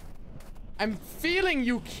 I'm feeling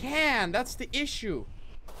you can. That's the issue.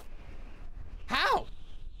 How?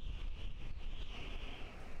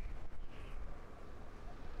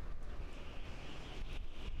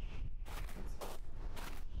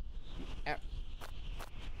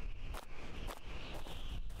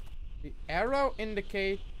 The arrow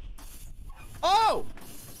indicate... Oh!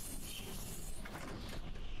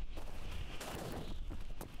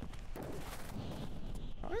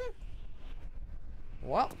 Okay.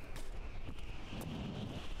 Well.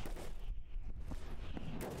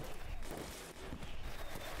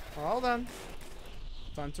 Well then.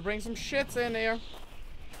 Time to bring some shit in here.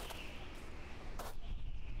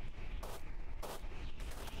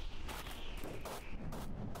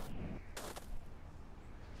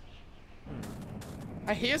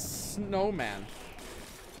 I hear snowman.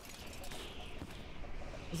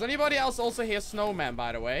 Does anybody else also hear snowman,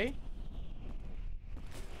 by the way?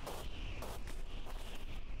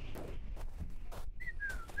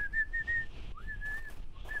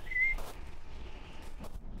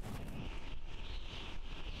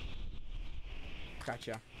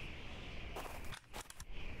 Gotcha.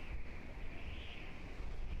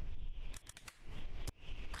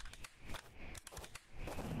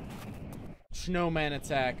 Snowman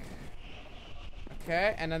attack.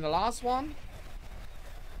 Okay, and then the last one.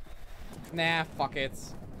 Nah, fuck it.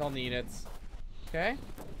 Don't need it. Okay.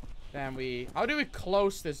 Then we... How do we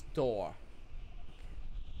close this door?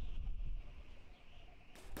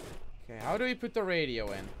 Okay, how do we put the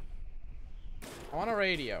radio in? I want a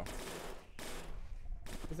radio.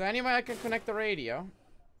 Is there any way I can connect the radio?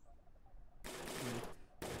 I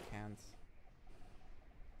can't.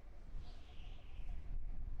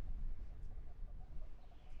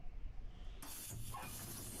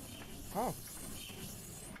 Oh.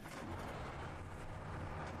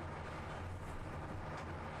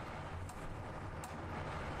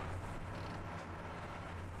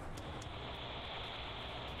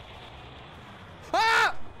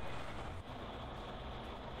 Ah!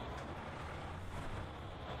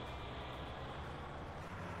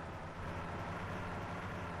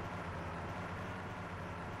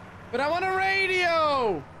 But I want a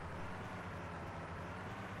radio!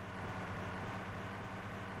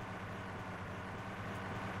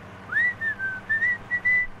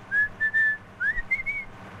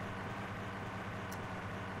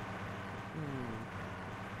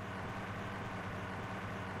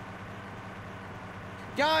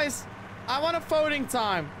 Guys, I want a voting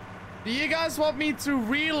time. Do you guys want me to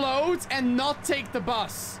reload and not take the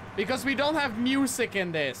bus? Because we don't have music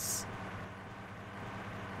in this.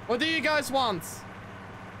 What do you guys want?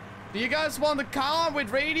 Do you guys want a car with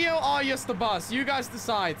radio or just the bus? You guys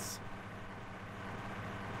decide.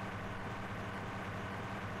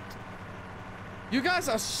 You guys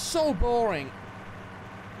are so boring.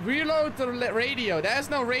 Reload the radio. There's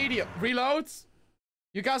no radio. Reload?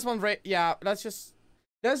 You guys want yeah, let's just...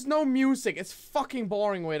 There's no music. It's fucking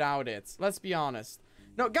boring without it. Let's be honest.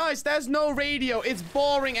 No, guys, there's no radio. It's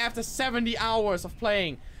boring after 70 hours of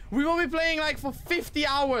playing. We will be playing like for 50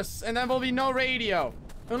 hours and there will be no radio.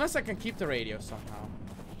 Unless I can keep the radio somehow.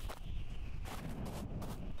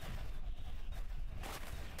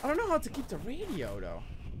 I don't know how to keep the radio though.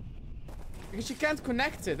 Because you can't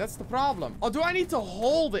connect it. That's the problem. Or do I need to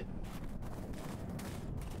hold it?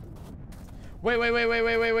 Wait.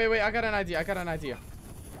 I got an idea.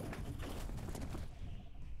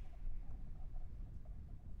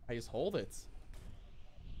 I just hold it.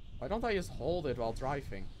 Why don't I just hold it while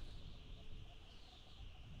driving?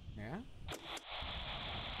 Yeah?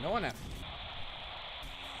 No one.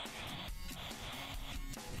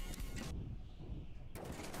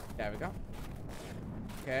 There we go.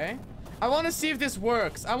 Okay. I want to see if this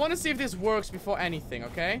works. I want to see if this works before anything,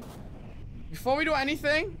 okay? Before we do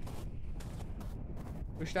anything.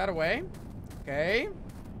 Push that away. Okay.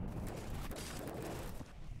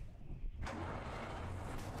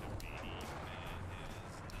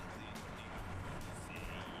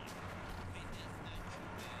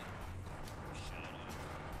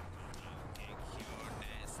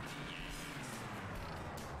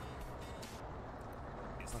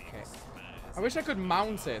 I wish I could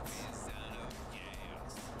mount it.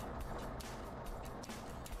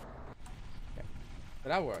 Okay. But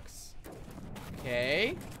that works.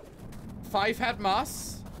 Okay. 5-head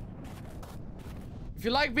moss. If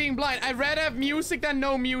you like being blind, I'd rather have music than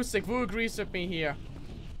no music. Who agrees with me here?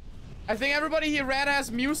 I think everybody here rather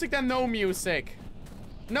has music than no music.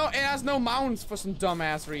 No, it has no mounts for some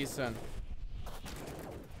dumbass reason.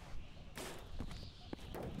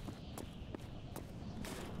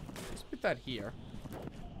 That here.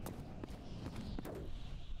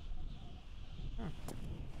 Huh.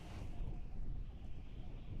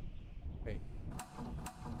 Wait.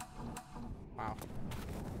 Wow.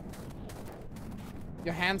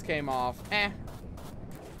 Your hands came off. Eh.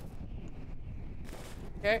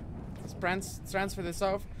 Okay. Let's transfer this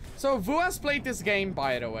off. So, Vu has played this game,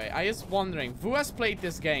 by the way. I was wondering. Vu has played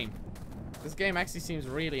this game. This game actually seems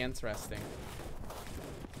really interesting.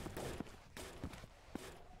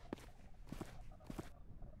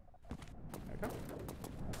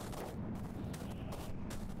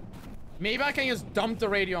 Maybe I can just dump the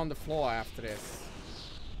radio on the floor after this.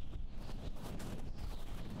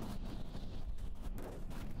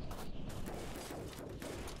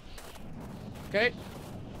 Okay.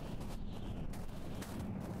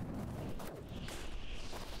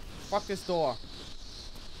 Fuck this door.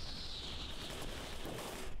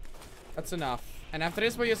 That's enough. And after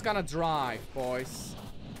this, we're just gonna drive, boys.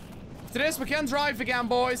 After this, we can drive again,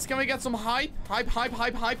 boys. Can we get some hype?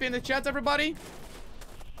 Hype in the chat, everybody?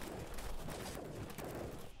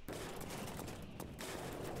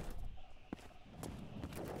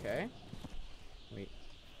 Okay.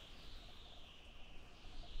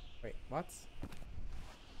 Wait, what?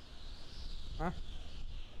 Huh?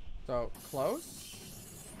 So, close.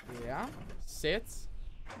 Yeah. Sit.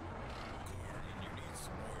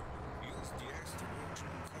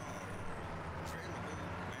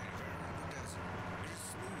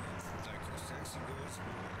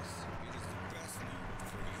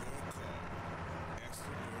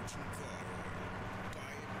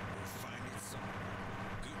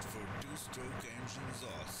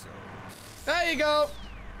 There you go.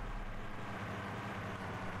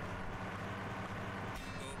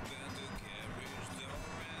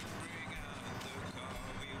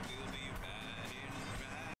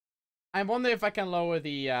 I wonder if I can lower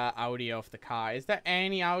the audio of the car. Is there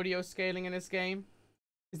any audio scaling in this game?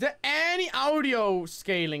 Is there any audio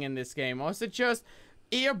scaling in this game? Or is it just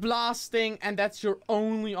ear blasting and that's your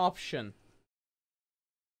only option?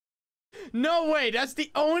 No way, that's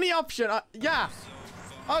the only option. Yeah.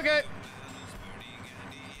 Okay.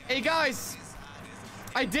 Hey guys,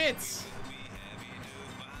 I did.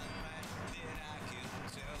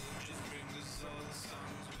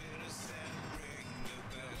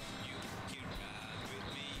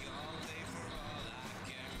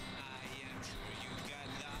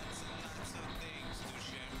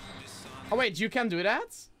 Oh, wait, you can do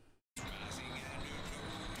that?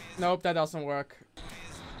 Nope, that doesn't work.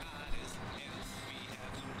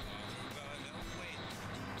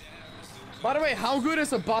 By the way, how good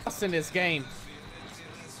is a boss in this game?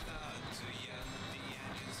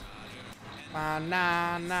 Na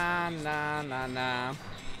na na na na.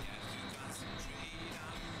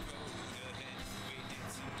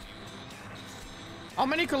 How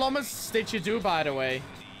many kilometers did you do, by the way?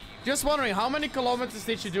 Just wondering, how many kilometers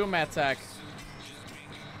did you do, MadTech?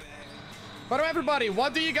 By the way, everybody,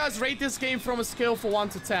 what do you guys rate this game from a scale for 1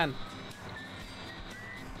 to 10?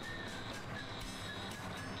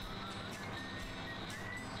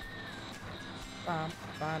 I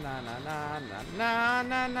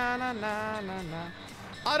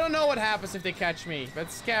don't know what happens if they catch me, but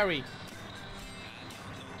it's scary.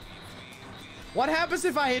 What happens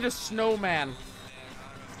if I hit a snowman?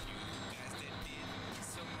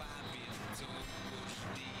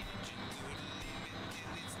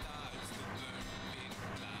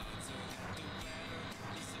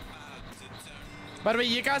 By the way,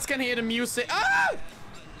 you guys can hear the music. Ah!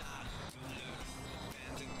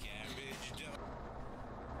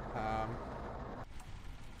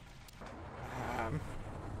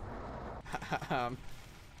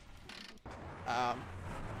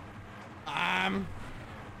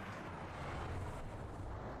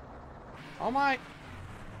 Oh my.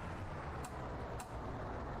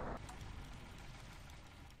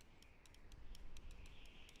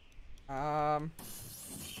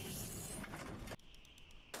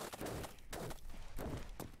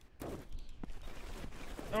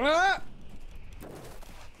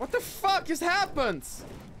 What the fuck just happened?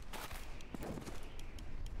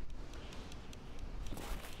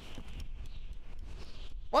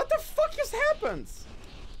 What the fuck just happened?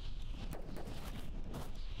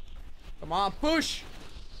 Come on, push!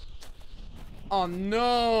 Oh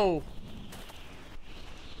no!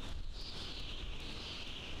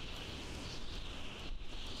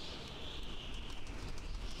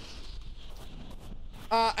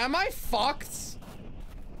 Am I fucked?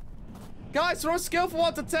 Guys, from a scale from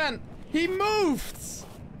 1 to 10, he moved!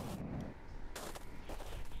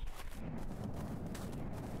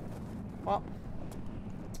 Well.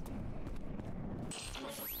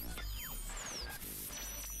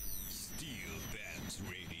 Steel Pants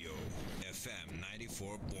Radio, FM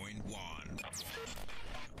 94.1.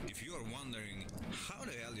 If you are wondering, how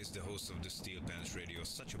the hell is the host of the Steel Pants Radio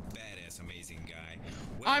such a badass, amazing guy?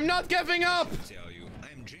 Well, I'm not giving up! I tell you,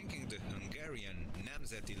 I'm drinking the Hungarian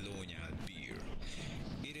Nemzeti Lonyal beer.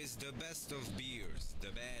 It is the best of beers, the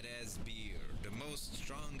badass beer, the most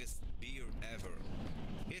strongest beer ever.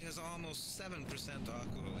 It has almost 7%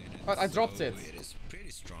 alcohol in it. But I dropped so it. It is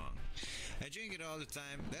pretty strong. I drink it all the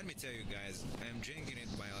time. Let me tell you guys, I'm drinking it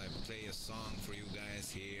while I play a song for you guys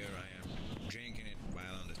here. I am drinking it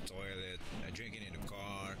while on the toilet. I drink it in the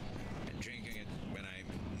car. I'm drinking it when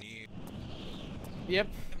I'm near. Yep.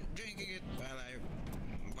 I'm drinking it while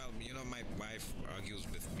well, you know, my wife argues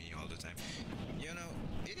with me all the time. You know,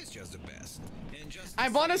 it is just the best. And just I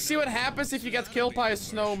want to see what happens if you get killed by a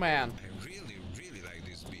snowman. I really, really like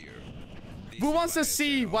this beer. Who wants to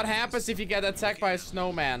see what happens if you get attacked by a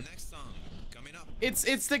snowman? Next song coming up.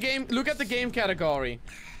 It's the game. Look at the game category.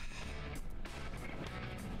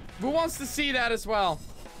 Who wants to see that as well?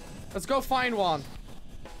 Let's go find one.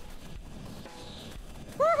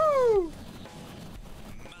 Woohoo!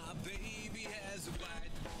 My baby has a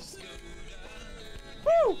white scooter.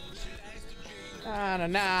 Woo! Na na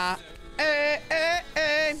na. Eh eh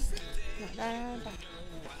eh. Na, na, na.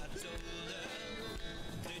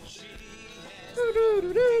 Do, do,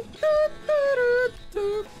 do, do, do, do,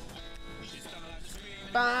 do.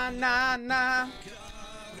 Banana.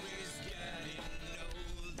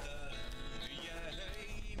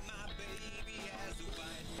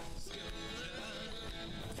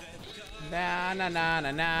 Na na na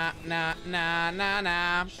na na na na na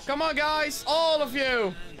na. Come on, guys, all of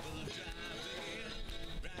you.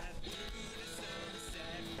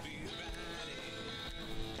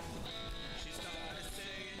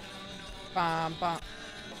 Bam bam.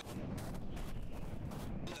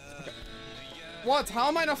 Okay. What? How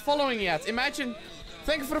am I not following yet? Imagine.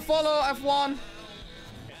 Thank you for the follow, F1.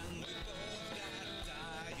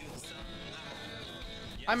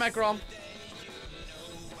 Hi, Macron.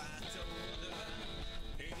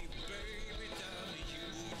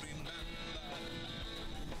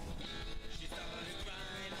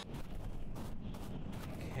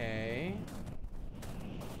 Okay.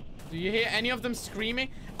 Do you hear any of them screaming?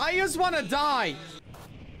 I just wanna die.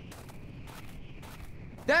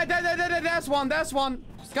 That's one. That's one.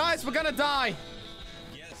 Guys, we're gonna die.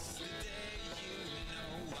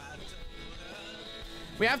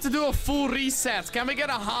 We have to do a full reset. Can we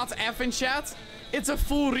get a hot F in chat? It's a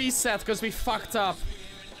full reset because we fucked up.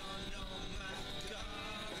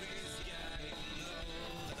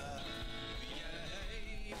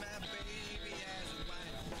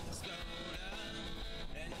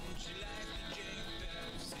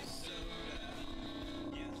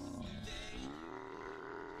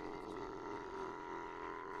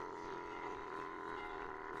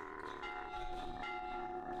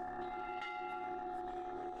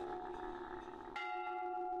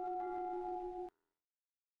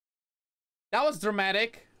 That was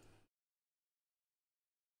dramatic.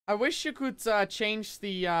 I wish you could change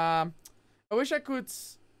the... I wish I could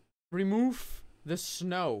remove the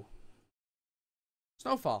snow.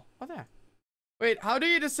 Snowfall. Oh, there. Wait, how do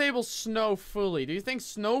you disable snow fully? Do you think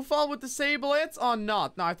snowfall would disable it or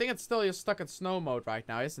not? No, I think it's still you're stuck in snow mode right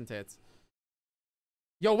now, isn't it?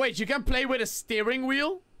 Yo, wait, you can play with a steering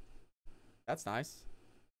wheel? That's nice.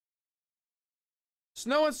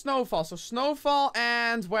 Snow and snowfall. So snowfall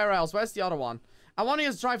and where else? Where's the other one? I want to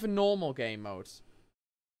just drive a normal game mode.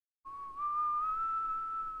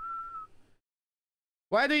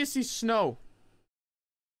 Where do you see snow?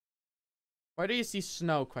 Where do you see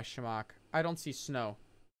snow? Question mark. I don't see snow.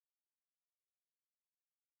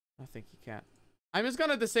 I think you can't. I'm just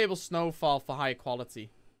gonna disable snowfall for high quality.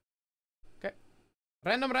 Okay.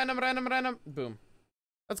 Random, random, random, random. Boom.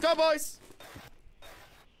 Let's go, boys!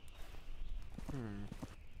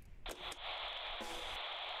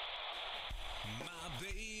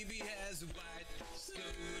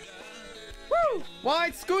 Woo!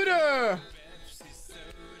 White scooter!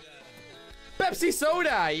 Pepsi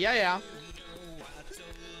soda! Yeah, yeah.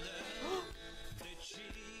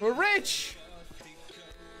 We're rich!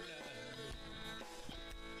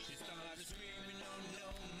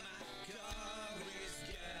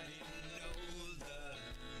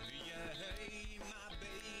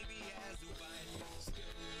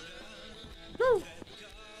 Woo!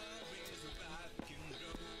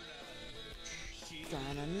 Na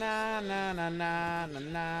na na na na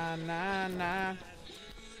na na na.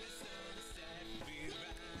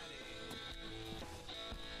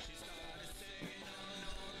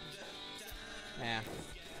 Yeah.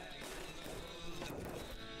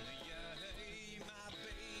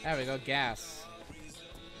 There we go, gas.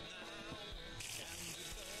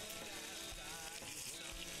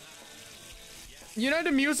 You know,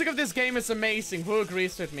 the music of this game is amazing. Who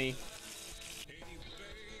agrees with me?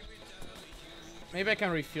 Maybe I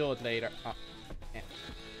can refuel it later. Oh, yeah.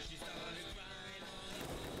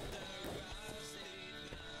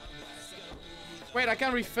 Wait, I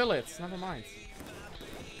can refill it. Never mind.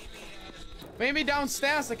 Maybe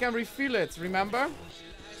downstairs I can refill it, remember?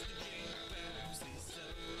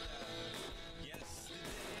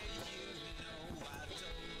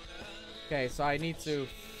 Okay, so I need to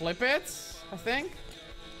flip it, I think.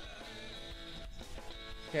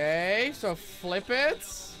 Okay, so flip it.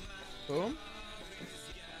 Boom.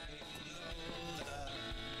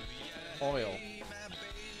 Oil.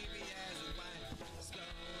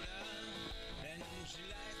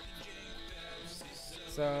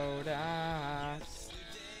 Soda.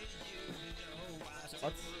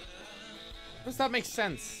 What? Does that make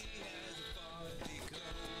sense?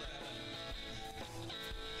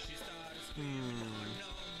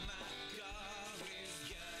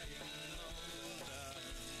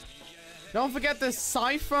 Don't forget the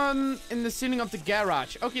siphon in the ceiling of the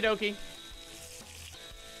garage. Okie dokie.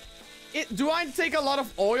 Do I take a lot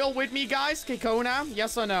of oil with me, guys? Kekona?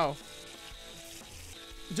 Yes or no?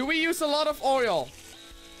 Do we use a lot of oil?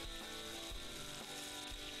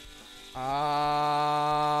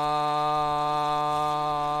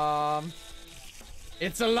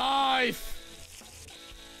 It's alive!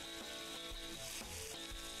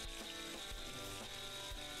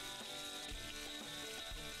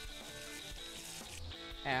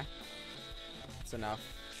 Yeah. It's enough.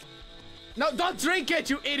 No, don't drink it,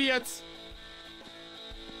 you idiots!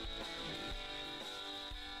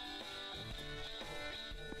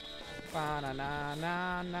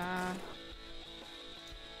 Ba-na-na-na-na.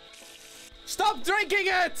 Stop drinking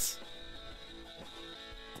it!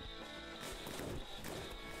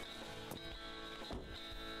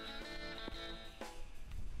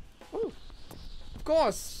 Ooh. Of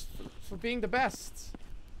course, for being the best.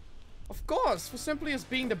 Of course, for simply as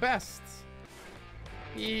being the best.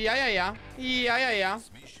 Yeah.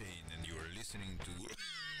 It's me, Shane, and you are listening to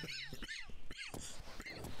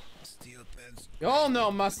Steel Pens You all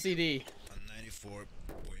know Must CD. on 94.1.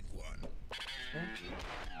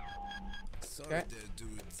 Sorry Okay. there,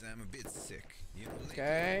 dudes, I'm a bit sick. You know, lately,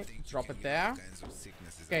 Okay, I think drop you it can there. get all kinds of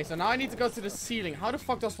sicknesses Okay, so now I need to go to the ceiling. How the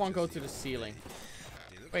fuck does one go to the ceiling?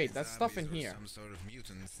 They Wait, that's stuff in zombies or here. some sort of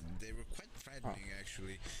mutants. They were quite frightening,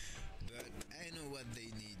 actually. But I know what they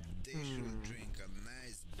need. They should drink a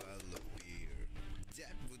nice bottle of beer.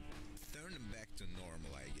 That would turn them back to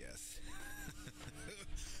normal, I guess.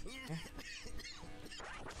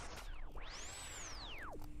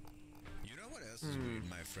 You know what else is weird,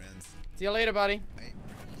 my friends? See you later, buddy. I really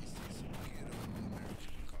see some good old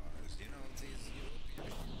American cars. You know, these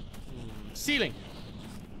European. Ceiling.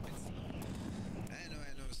 I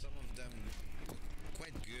know, some of them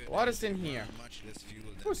quite good. What is in here? Much less fuel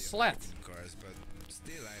than Ooh, the sled. American cars, but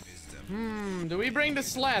still I miss them. Do we bring the What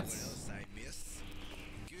sleds? else I miss?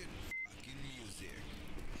 Good fucking music.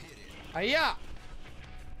 Hit it. Hiya!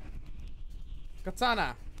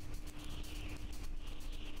 Katana.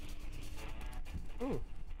 Ooh.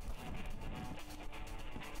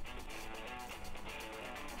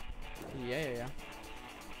 Yeah.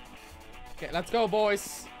 Okay, let's go,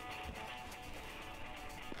 boys.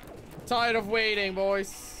 Tired of waiting,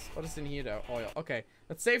 boys. What is in here, though? Oil. Okay,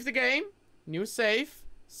 let's save the game. New save.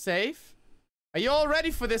 Save. Are you all ready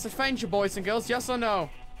for this adventure, boys and girls? Yes or no?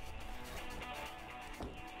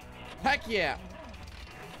 Heck yeah.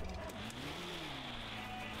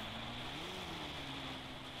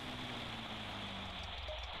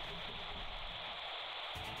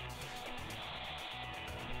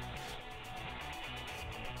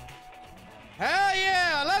 Hell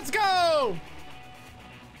yeah! Let's go!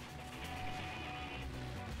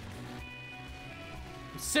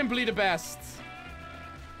 Simply the best.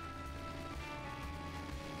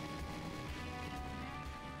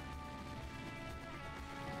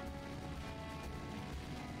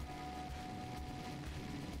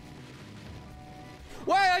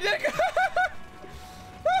 Wait, I didn't go.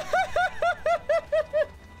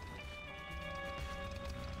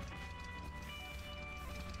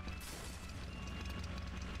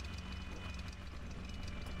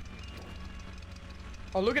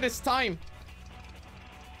 Oh, look at this time.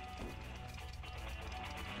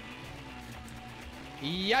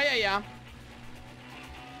 Yeah.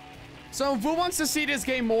 So, who wants to see this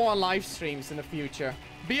game more on live streams in the future?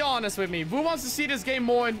 Be honest with me. Who wants to see this game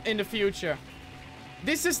more in the future?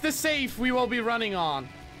 This is the save we will be running on.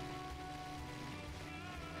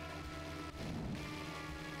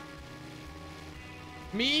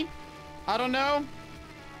 Me? I don't know.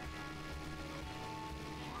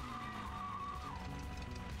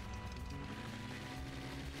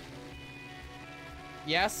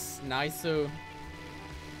 Yes, nice.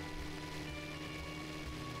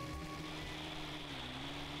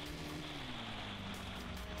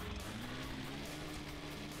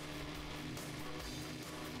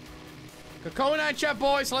 Coconut chat,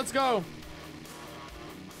 boys, let's go.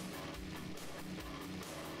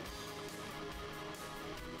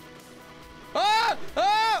 Ah!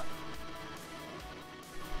 Ah!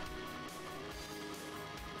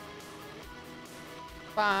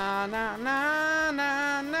 Ba na na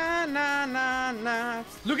na na na na na.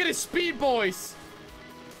 Look at his speed, boys.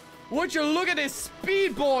 Would you look at his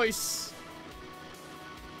speed, boys?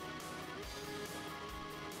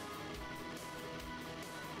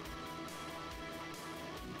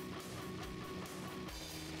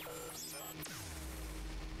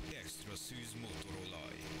 Extra szűz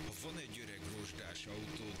motorolaj. Ha van egy öreg rozsdás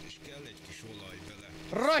autód, és kell egy kis olaj vele,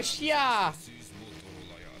 Russia! szűz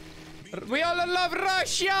motorolajat. We all love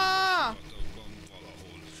Russia! Patakban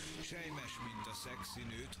valahol. Sejmes, mint a szexi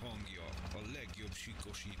nőt hangja. A legjobb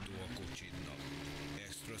sikosító a kocsidnak.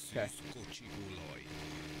 Extra szűz kocsi olaj.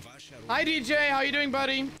 Vásárolj Hi DJ, how you doing,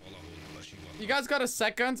 buddy? valahol a sivatag. You guys got a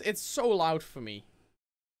second? It's so loud for me.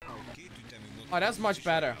 Kétütemű Oh, that's much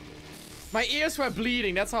better. My ears were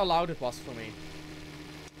bleeding. That's how loud it was for me.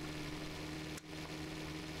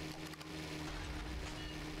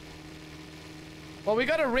 Well, we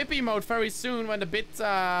got a rip emote very soon when the bit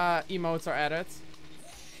emotes are added.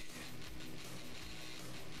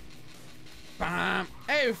 Bam!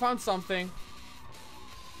 Hey, we found something.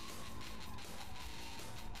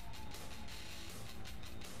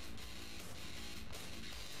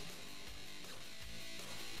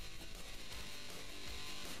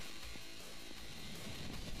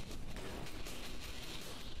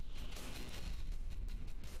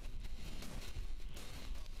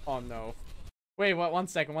 Oh no. Wait, what? One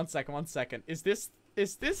second. Is this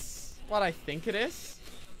what I think it is?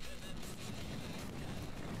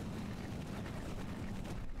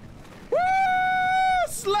 Woo!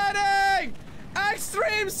 Sledding!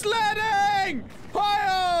 Extreme sledding!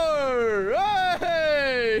 Higher!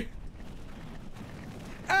 Hey!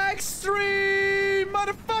 Extreme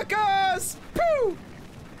motherfuckers! Pooh!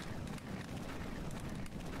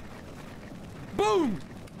 Boom!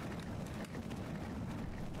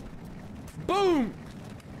 Boom!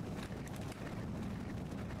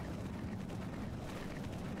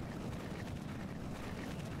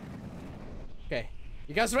 Okay.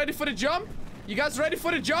 You guys ready for the jump? You guys ready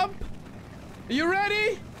for the jump? Are you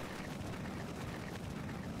ready?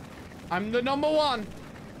 I'm the number one.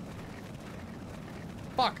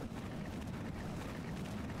 Fuck.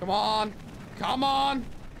 Come on. Come on.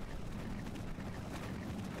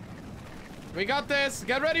 We got this.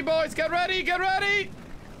 Get ready, boys. Get ready. Get ready.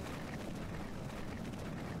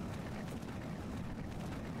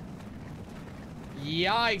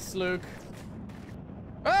 Yikes, Luke.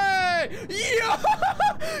 Hey! Yo!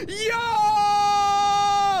 Yo!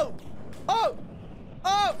 Oh!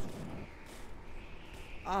 Oh!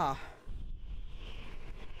 Ah.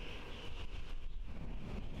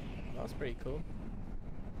 That was pretty cool.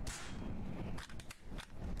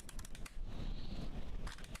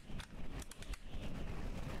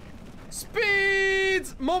 Speed!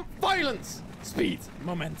 Violence! Speed!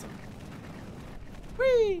 Momentum.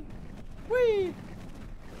 Whee! Whee!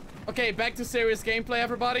 Okay, back to serious gameplay,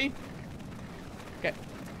 everybody. Okay.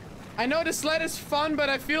 I know the sled is fun, but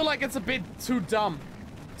I feel like it's a bit too dumb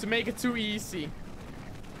to make it too easy.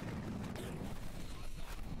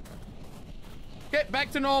 Okay,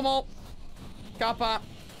 back to normal. Kappa.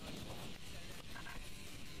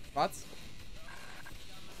 What?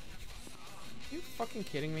 Are you fucking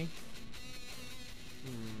kidding me?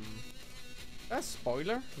 That's a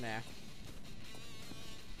spoiler? Nah.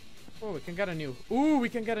 Oh, we can get a new... Ooh, we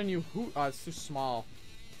can get a new... Oh, it's too small.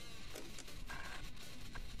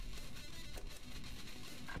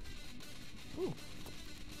 Ooh.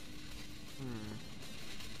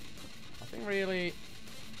 Nothing really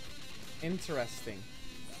interesting.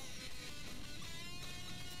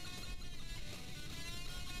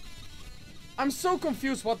 I'm so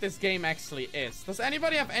confused what this game actually is. Does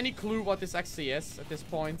anybody have any clue what this actually is at this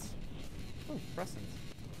point? Oh, present.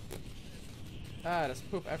 Ah, there's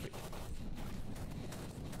poop everywhere.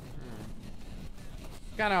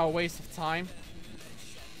 Kinda a waste of time.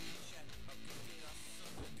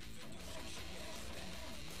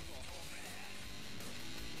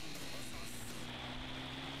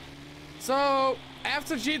 So,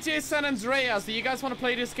 after GTA San Andreas, do you guys want to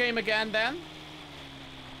play this game again then?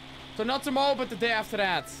 So not tomorrow, but the day after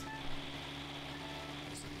that.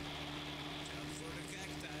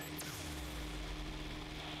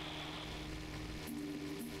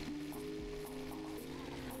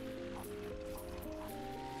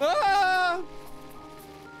 Ah!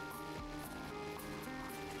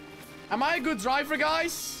 Am I a good driver,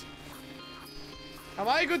 guys? Am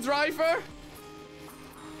I a good driver?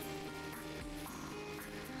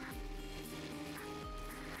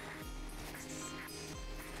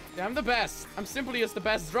 Yeah, I'm the best. I'm simply just the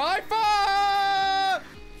best driver! Ah!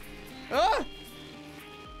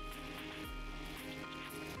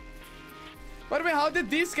 By the way, how did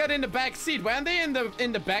these get in the back seat? Weren't they in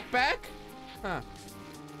the backpack? Huh.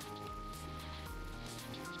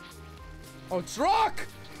 Oh, truck!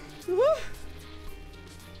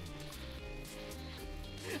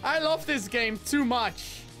 I love this game too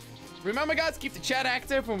much. Remember, guys, keep the chat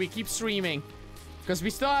active when we keep streaming. Because we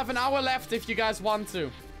still have an hour left if you guys want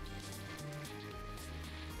to.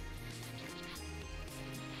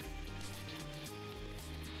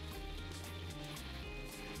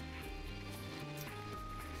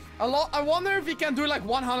 I wonder if we can do like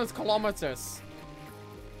 100 kilometers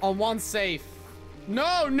on one save.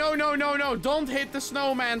 No, no, no, no, no. Don't hit the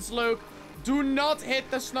snowmans, Luke. Do not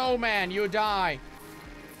hit the snowman. You die.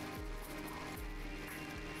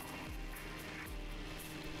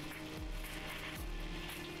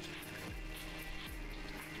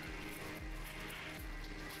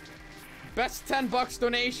 Best $10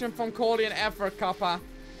 donation from Corleone ever, Kappa.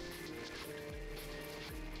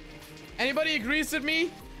 Anybody agrees with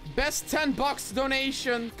me? Best $10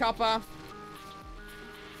 donation, Kappa.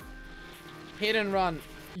 Hit and run.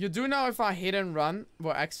 You do know if I hit and run,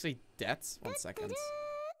 we're actually dead. 1 second.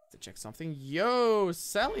 To check something. Yo,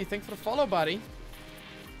 Sally, thanks for the follow, buddy.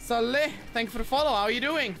 Sally, thanks for the follow. How are you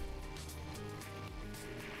doing?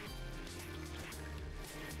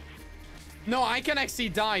 No, I can actually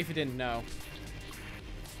die if you didn't know.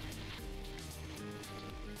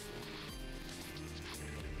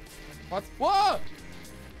 What? Whoa!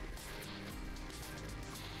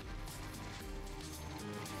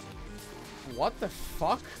 What the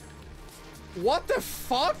fuck? What the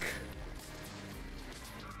fuck?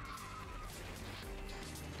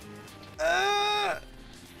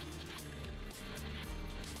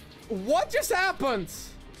 What just happened?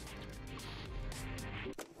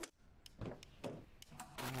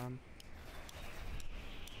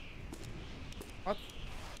 What?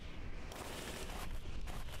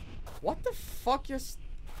 What the fuck just...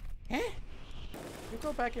 Eh? You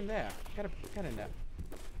go back in there. Get in there.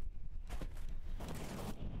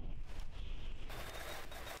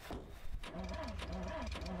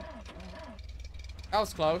 That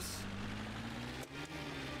was close.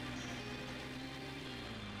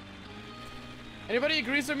 Anybody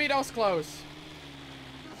agrees with me? That was close.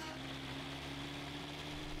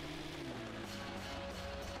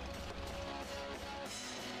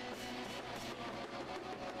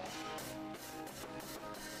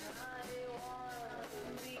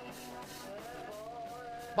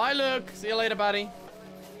 Bye, Luke. See you later, buddy.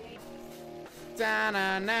 Da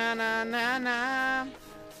na na na na na.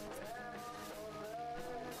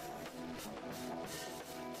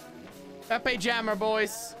 Pepe Jammer,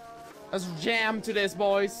 boys. Let's jam to this,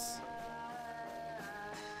 boys.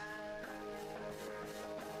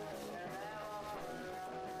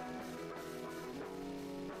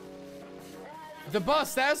 The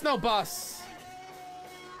bus. There's no bus.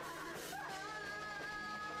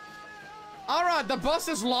 Alright, the bus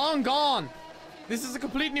is long gone. This is a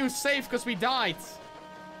complete new save because we died.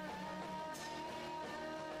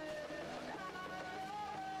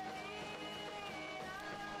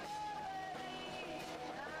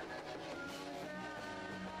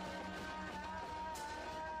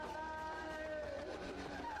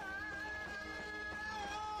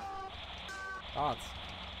 Thoughts.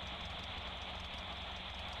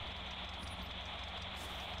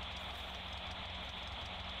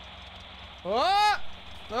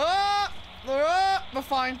 We're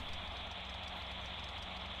fine.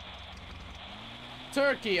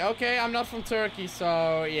 Turkey. Okay, I'm not from Turkey,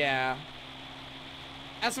 so yeah.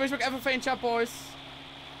 As Facebook ever faint chat, boys.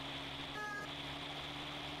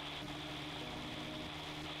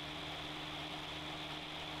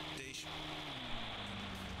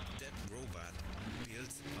 That robot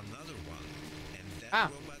builds another one, and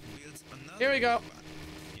that robot builds another. Here we go. Robot.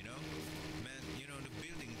 You know, man. You know the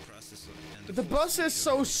building process and the bus is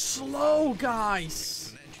so slow,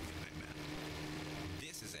 guys.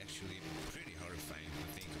 This is actually pretty horrifying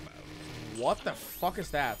to think about. What the fuck is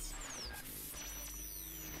that?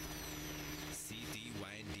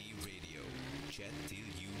 CDYD radio. Chat till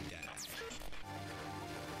you die.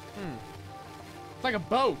 It's like a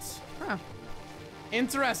boat. Huh.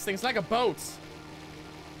 Interesting. It's like a boat.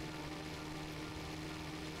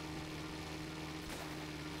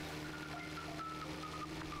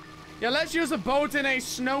 Yeah, let's use a boat in a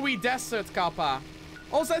snowy desert, Kappa.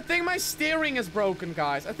 Also, I think my steering is broken,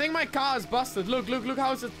 guys. I think my car is busted. Look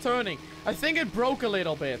how it's turning. I think it broke a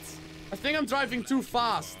little bit. I think I'm driving too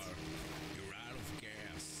fast. You're out of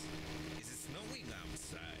gas. Is it snowing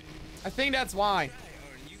outside? I think that's why. Try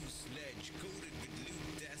our new sledge coated with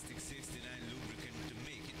Lube-tastic 69 lubricant to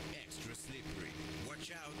make it extra slippery.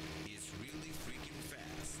 Watch out, it's really freaking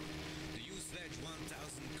fast. The new sledge 1000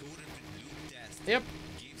 coated with Lube-tastic. Yep.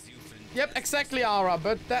 Yep, exactly, Ara,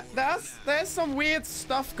 but there's some weird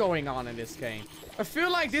stuff going on in this game. I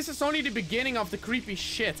feel like this is only the beginning of the creepy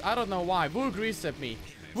shit. I don't know why. Who agrees with me?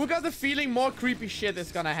 Who got the feeling more creepy shit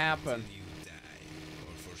is gonna happen?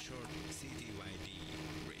 Or for short, CDYD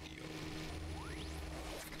radio.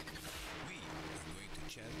 We are going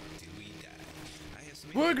to chat till we die. I have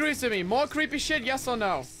some Who agrees with me? More creepy shit, yes or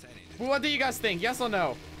no? What do you guys think? Yes or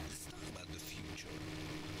no? Let's talk about the future.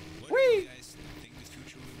 What Whee! do you guys think the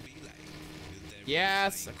future will be like? Will there be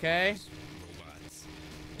Yes, flying okay. cars, robots,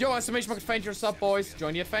 Yo, exclamation mark adventure, sup, boys?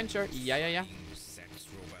 Join the adventure. Yeah. sex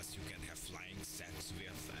robots? You can have flying sex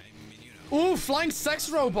with, I mean, you know. Ooh, flying sex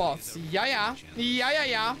robots. Yeah.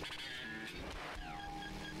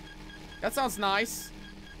 That sounds nice.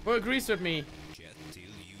 Who agrees with me? Jet till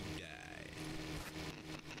you die.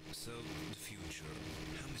 So, the future.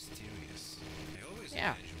 How mysterious. I always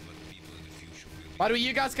Yeah. imagine what people in the future will be By the way,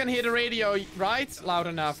 you guys can hear the radio, right? Loud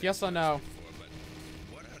enough. Yes or no? for, but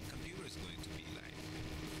what are computers going to be like?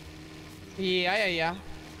 Yeah.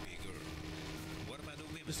 Bigger. What about the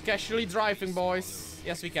women? Just casually driving, boys.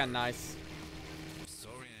 Yes, we can. Nice.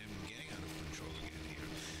 Sorry, I'm getting out of control again here.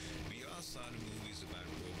 We all saw the movies about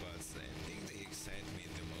robots. I think they excite me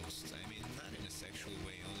the most. I mean, not in a sexual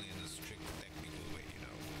way, only in a strict technical way, you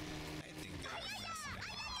know. I think they are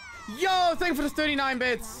fascinating. Yo, thank you for the 39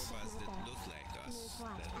 bits. Robots that look like us,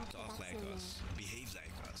 that talk like us, behave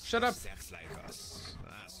like us, Shut up. sex like us.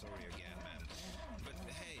 Sorry again, man. But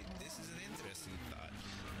hey, this is an interesting thought.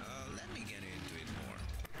 Let me get into it more.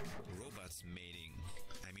 Robots mating.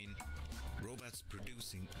 I mean, robots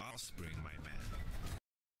producing offspring, my man.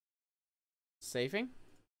 Saving?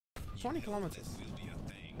 20 kilometers. That will be a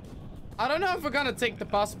thing. I don't know if we're gonna take the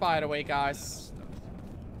bus, by the way, guys.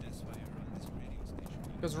 That's why I run this radio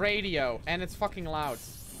station. Because radio, and it's fucking loud.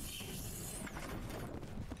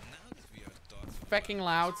 fucking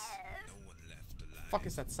loud. No one left alive. Fuck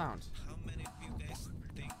is that sound? How many of you guys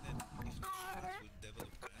think that if the robots would develop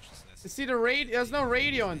consciousness, You see the radio? There's no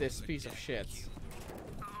radio in this piece of shit.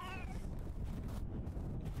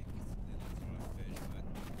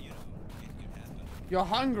 You're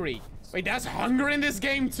hungry. Wait, there's hunger in this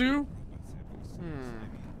game too?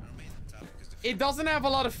 It doesn't have a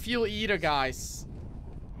lot of fuel either, guys.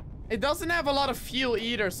 It doesn't have a lot of fuel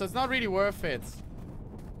either, so it's not really worth it.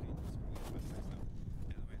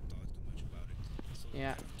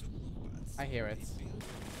 Yeah. I hear it.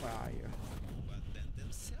 Where are you?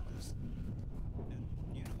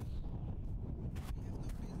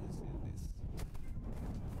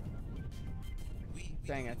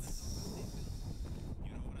 Dang it.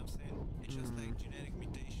 You know what I'm saying? It's just like genetic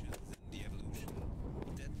mutations in the evolution.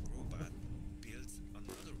 That robot builds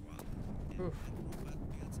another one. And that robot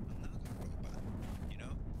builds another robot. You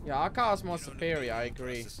know? Yeah, our car is more You know, superior, I the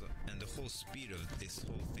agree. processor and the whole speed of this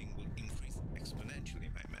whole thing will increase exponentially,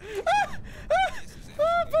 my man.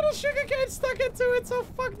 But a sugar cane stuck into it, so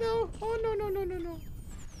fuck no. Oh no, no, no, no, no.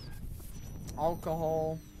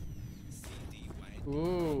 Alcohol.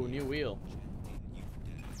 Ooh, new wheel.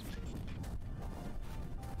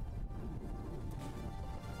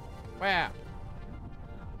 Where?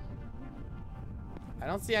 I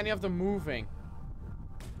don't see any of them moving.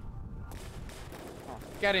 Oh,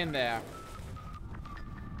 get in there.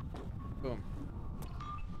 Boom.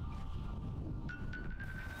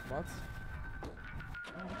 What?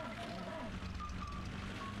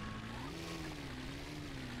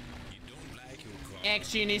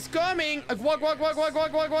 Action is coming! Walk.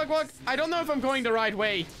 I don't know if I'm going the right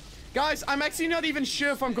way. Guys, I'm actually not even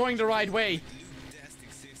sure if I'm going the right way.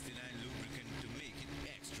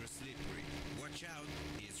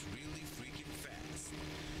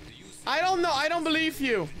 I don't know. I don't believe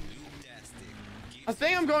you. I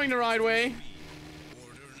think I'm going the right way.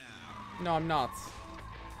 No, I'm not.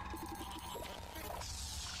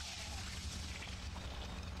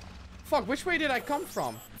 Fuck, which way did I come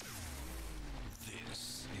from?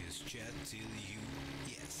 This is chat till you,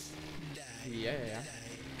 yes, die. Yeah.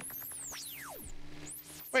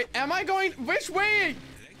 Wait, am I going... Which way?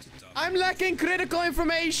 I'm lacking critical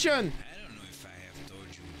information. I don't know if I have told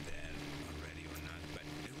you that already or not, but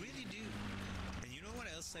I really do. And you know what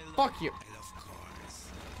else I love? Fuck you. I love cars.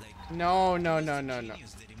 Like, No.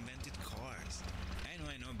 genius that invented cars.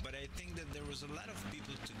 I know, but I think that there was a lot of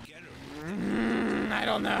people together. I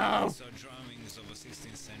don't know. Saw drawings of a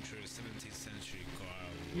 16th century, 17th century car.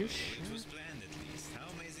 You It sure? was planned at least. How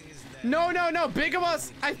amazing is that? No. Bigger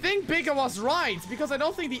was... I think Bigger was right, because I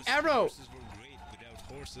don't think the arrow... Horses were great. Without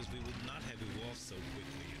horses, we would not have evolved so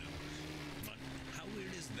quickly, you know. But how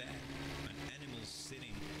weird is that? An animal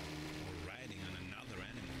sitting or riding on another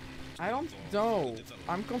animal. I don't know.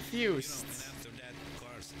 I'm confused. And after that,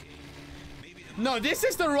 cars came. Maybe the No, this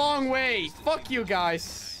is the wrong way. Fuck you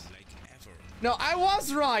guys. like ever No, I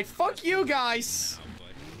was right. Fuck you guys. now,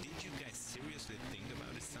 but did you guys seriously think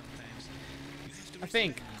about it sometimes? You have to I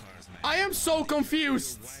think. respect cars, man. I am so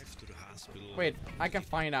confused. Your wife to the hospital. Wait, I can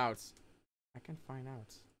find out. I can find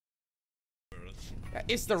out. Birth. Yeah,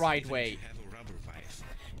 it's the right way. You have a rubber wife.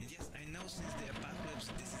 And yes, I know since the apocalypse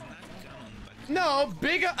this is not common, but No,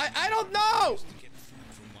 Bigger... I don't know. to get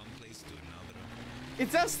food from one place to another.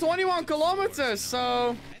 It says 21 kilometers, so...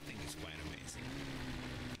 I think it's quite amazing.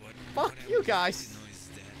 But Fuck what I you would like guys. to know is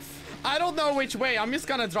that I don't know which way. I'm just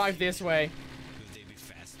gonna drive this way. will they be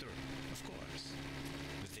faster? Of course.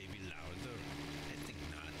 Will they be louder? I think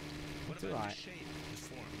not. What Do about I? the shape, the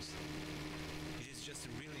forms? It is just a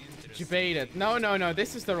really interesting. Debated. No.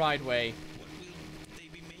 This is the right way. What will they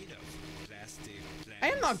be made of? Plastic, I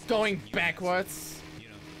am not plants, going nuance. backwards. You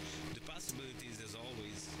know, the possibilities as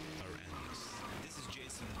always are endless. This is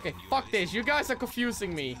Jason. Okay, and you're fuck this. listening You guys are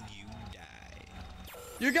confusing me. to You Die.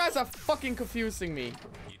 You guys are fucking confusing me.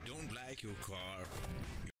 You don't like your car.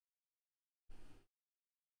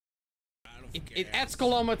 You're out of It gas. adds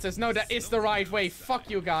kilometers. No, that is the right way. Fuck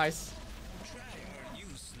you guys. Try our new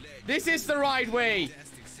sledge. This is the right way.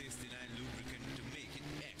 Fantastic 69 lubricant to make it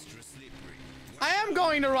extra slippery. I am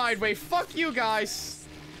going the right way. Fuck you guys.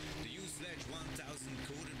 The U-Sledge 1000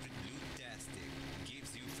 coated with Lube-tastic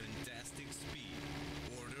gives you fantastic speed.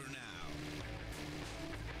 Order now.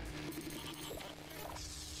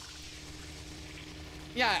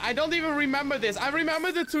 Yeah, I don't even remember this. I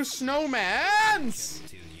remember the two snowmans.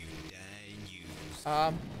 Till you die and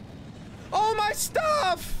use. Oh, my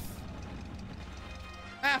stuff.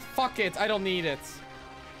 Ah, fuck it. I don't need it.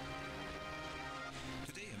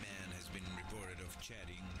 Today a man has been reported of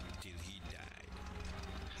chatting till he died.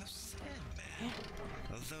 How sad, man.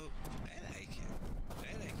 Although, I like it.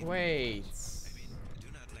 I like it. Wait. I mean,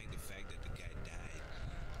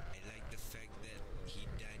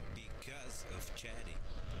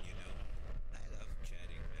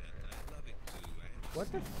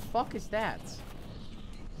 What the fuck is that?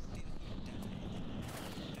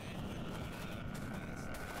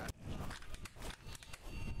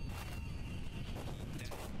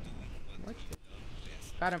 What the?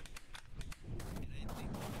 Got him.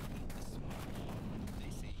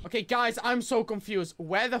 Okay, guys, I'm so confused.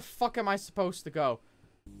 Where the fuck am I supposed to go?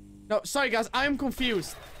 No, sorry, guys, I'm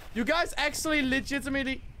confused. You guys actually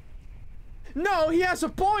legitimately... No, he has a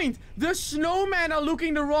point. The snowmen are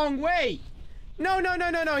looking the wrong way. No, no, no,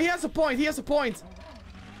 no, no. He has a point. He has a point.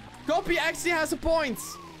 Goppy actually has a point.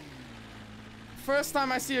 First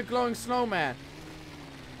time I see a glowing snowman.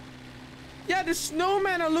 Yeah, the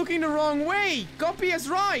snowmen are looking the wrong way. Goppy is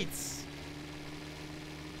right.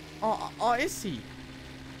 Oh, is he?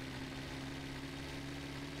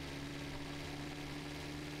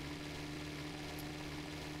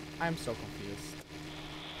 I'm so confused.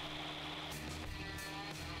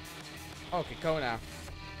 Okay, go now.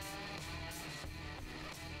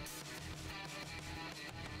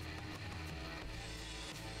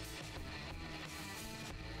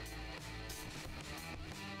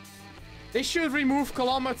 They should remove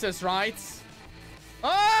kilometers, right?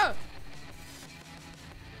 Ah!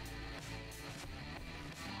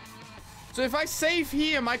 So if I save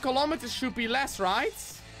here, my kilometers should be less, right?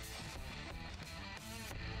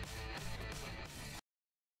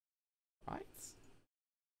 Right?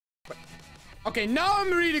 But, okay, now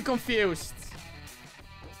I'm really confused.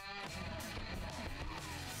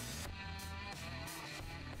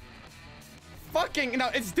 Fucking, no,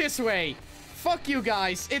 it's this way. Fuck you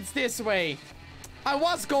guys, it's this way. I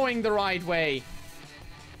was going the right way.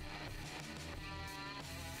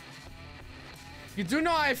 You do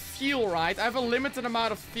know I have fuel, right? I have a limited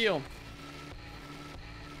amount of fuel.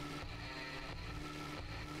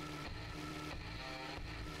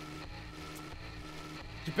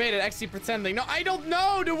 Debated, actually pretending. No, I don't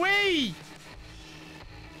know the way.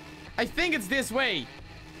 I think it's this way.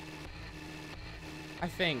 I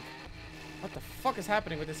think. What the fuck is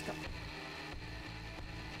happening with this car?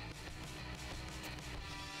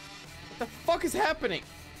 What the fuck is happening?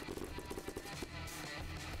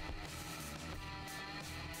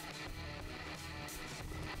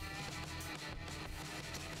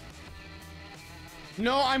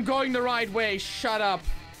 No, I'm going the right way. Shut up.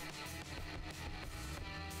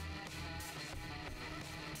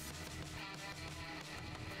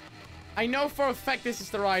 I know for a fact this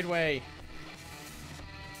is the right way.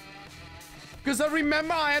 Because I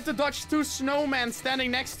remember I had to dodge two snowmen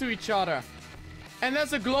standing next to each other. And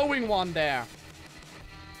there's a glowing one there.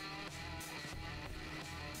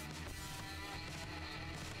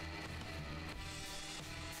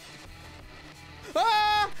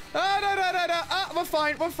 Ah! Ah, da, da, da, da. Ah, we're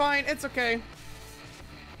fine, we're fine. It's okay.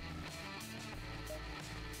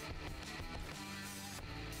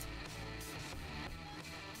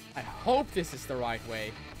 I hope this is the right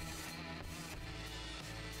way.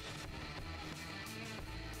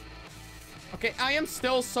 Okay, I am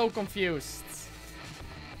still so confused.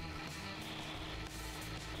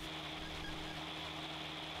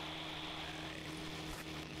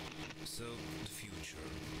 So, the future.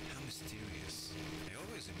 How mysterious. I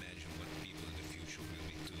always imagine what people in the future will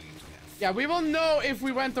be doing to have... Yeah, we will know if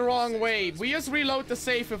we went the wrong way. We just reload the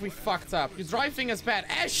safe if we fucked up. Your driving is bad.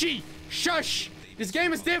 Ashy! Shush! This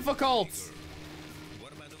game is difficult!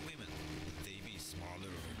 What about the women? Would they be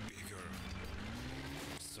smaller or bigger?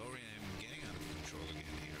 Sorry, I'm getting out of control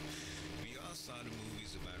again here. We all saw the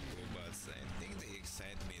movies about robots. I think they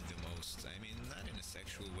excite me the most. I mean, not in a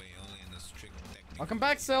sexual way, only in a strict technical Welcome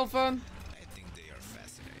back, Sylvan. I think they are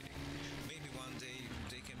fascinating. Maybe one day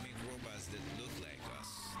they can make robots that look like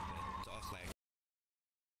us, that talk like...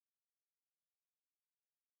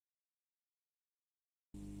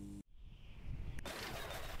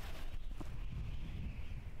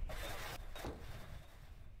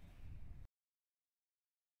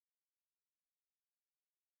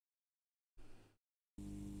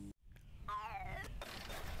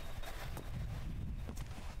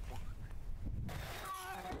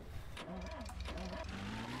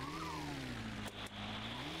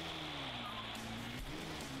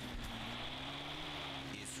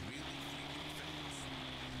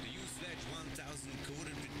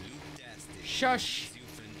 Shush.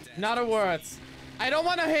 Not a word. I don't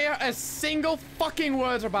want to hear a single fucking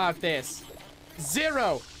word about this.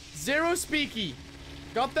 Zero. Zero speaky.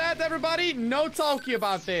 Got that, everybody? No talkie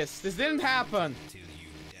about this. This didn't happen. Till you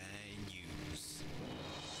die news.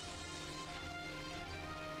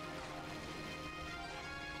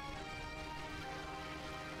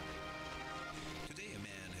 Today a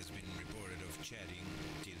man has been reported of chatting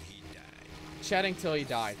till he died. Chatting till he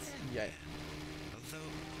died. Yeah. Although,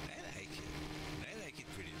 I like it. I like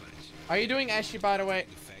Are you doing Ashy, by the way?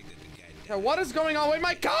 The fact that the guy died, So what is going on with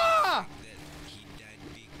my car? that he died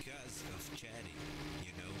because of chatting,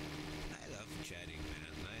 you know? I love chatting,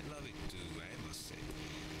 man. I love it too, I must say.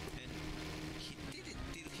 And he did it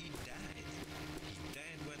till he died. He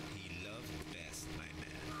died what he loved best, my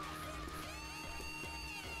man.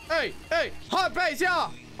 Hey, hey, hard base, yeah.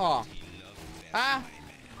 Doing Oh, what he loved best, ah. my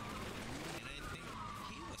man. And I think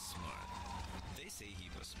he was smart. They say he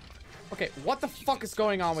was smart. Okay, what the fuck is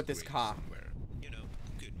going on with this car? Somewhere. You know,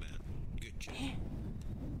 good man, good chat.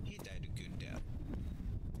 He died a good death.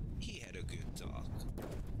 He had a good talk.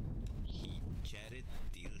 He chatted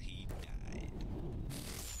till he died.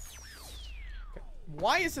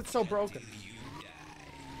 Why is it so broken? Till you die.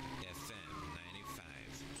 FM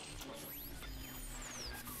 95.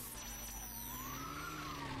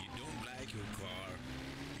 You don't like your car.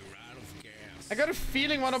 You're out of gas. I got a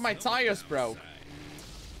feeling one of my tires broke.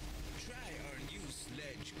 Try our new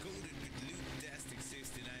sledge coated with Lube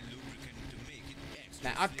 69 lubricant to make it extra.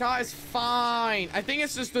 Nah, our car is fine. I think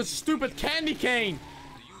it's just the stupid candy cane.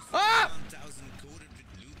 The use of Ah! 1000 coated with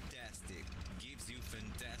Lube gives you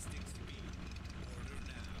fantastic speed. Order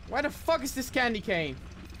now. Where the fuck is this candy cane?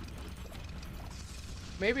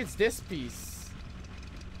 Maybe it's this piece.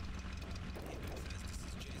 Hey, my friends, this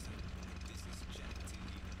is Jason. This is Chat Till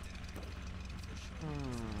You Die. For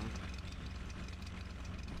sure.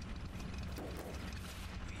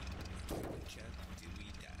 We chat till we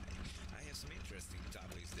die. I have some interesting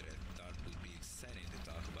topics that I thought would be exciting to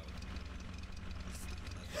talk about.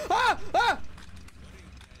 Ah! Ah! What do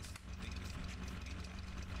you guys think the future will be like?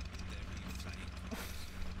 Will there be flying cars,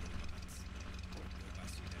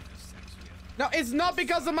 robots you never have sex with? No, it's not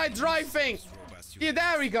because of my driving. Robots you Yeah,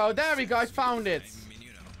 there we go. There we go. I found it. I mean,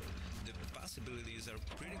 you know, the possibilities are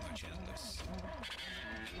pretty much endless.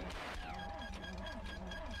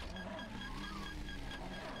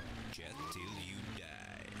 Jet till you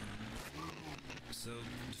die. So,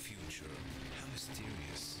 the future, how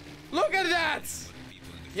mysterious. Look at that. What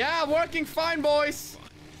people in the Yeah, working fine, boys. future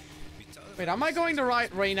want. We thought Wait, about am I going the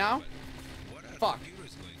right way now? but what are Fuck.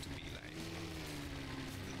 computers going to be like?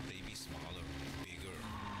 Will they be smaller, bigger?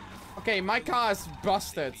 Okay, my car is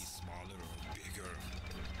busted. Be smaller or bigger?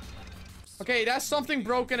 Okay, there's something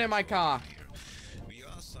broken in my car. Here. We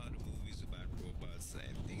all saw the movies about robots.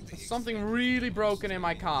 I think they Something really broken in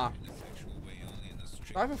my car. in a sexual way only in a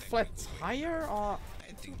strict Do I have a flat technical way. tire or...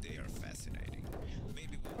 I think they are fascinating.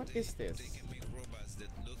 Maybe one What day is this? they can make robots that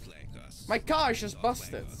look like us. My car is just talk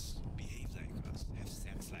busted. Like us, behave like us, have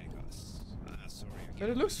sex like us. Sorry again. But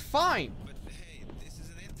it looks fine. But hey, this is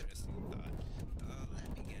an interesting thought.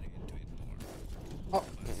 Let me get into it more. Oh,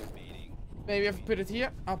 Masturbating, maybe I have to put it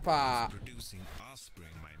here. Oppa. producing offspring,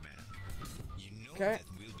 my man. You know Okay. that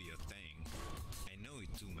will be a thing. I know it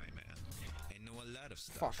too, my man. I know a lot of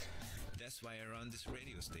stuff. Fuck. That's why I run this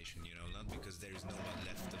radio station, you know, not because there is no one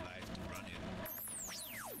left alive to run it.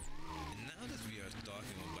 And now that we are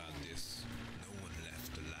talking about this, no one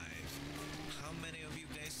left alive. How many of you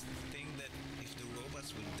guys think that if the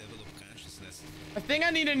robots will develop consciousness, I think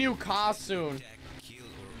I need a new car soon. attack, kill,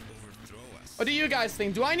 or overthrow us? What do you guys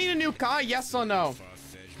think? Do I need a new car? Yes or no?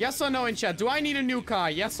 Far-fetched, Yes or no in chat. Do I need a new car?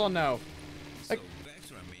 Yes or no? So back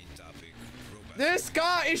to our main topic, robots. This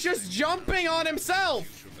car is just jumping on himself.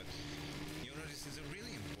 Future, but you know this is a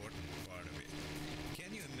really important part of it.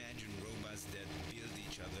 Can you imagine robots that build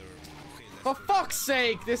each other? Okay, let's For fuck's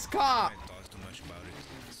sake, this car. I talk too much about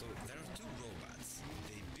it. So there are two robots.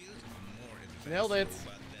 They build a more advanced Nailed it.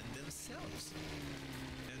 robot than themselves.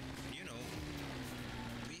 And you know,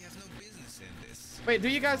 we have no business in this. Wait, do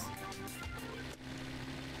you guys...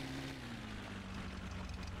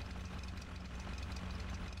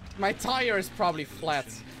 My tire is probably flat.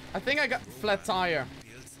 I think I got flat tire.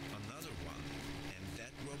 Builds another one, and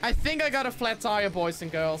that robot, I think I got a flat tire, boys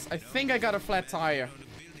and girls. I think I got a flat tire.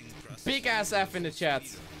 the building process, Big ass F in the chat.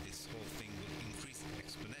 this whole thing will increase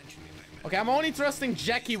exponentially, my man. Okay, I'm only trusting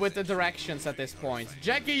Jackie with the directions at this point.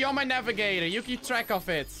 Jackie, you're my navigator. You keep track of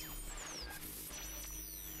it.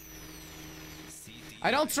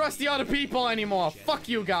 I don't trust the other people anymore. Fuck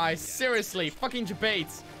you guys. Seriously. Fucking debate.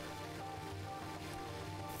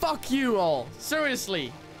 Fuck you all.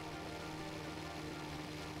 Seriously.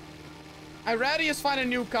 I'd rather just find a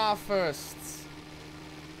new car first.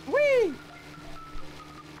 Whee!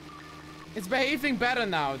 It's behaving better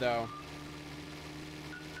now, though.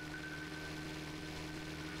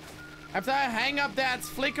 After I hang up that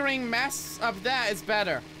flickering mess up there, it's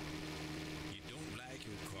better. You don't like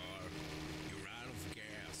your car. You're out of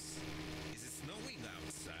gas. Is it snowing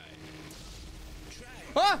outside?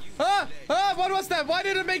 Try What was that? Why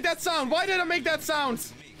did it make that sound? Why did it make that sound?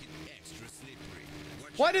 to make it extra slippery. What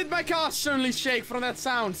Why did my car suddenly shake from that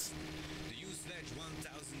sound? The usage 1000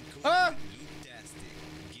 Ah!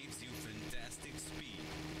 Looptastic gives you fantastic speed.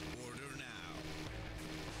 Order now.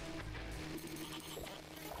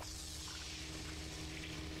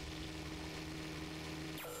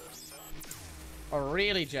 Oh,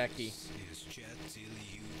 really, Jackie? Is chat till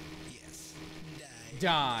you, yes,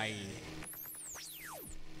 Die.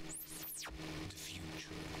 The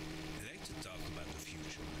future. I like to talk about the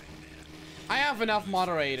future right now. I have enough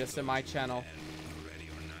moderators in my channel. Already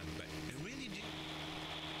or not, but I really do.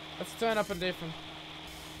 Let's turn up a different.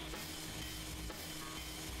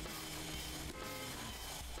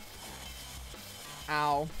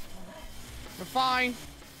 Ow. We're fine.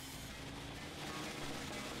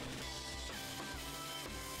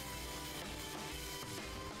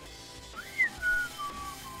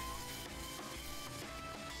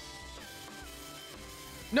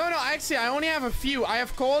 No, actually, I only have a few. I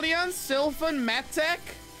have Corleon, Sylvan, Medtech,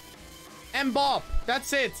 and Bob.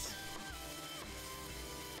 That's it.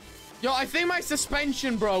 Yo, I think my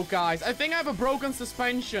suspension broke, guys. I think I have a broken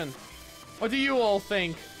suspension. What do you all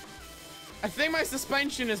think? I think my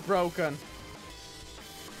suspension is broken.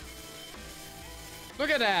 Look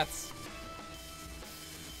at that.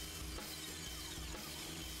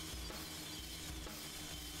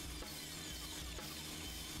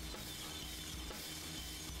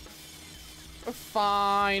 We're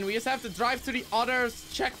fine. We just have to drive to the other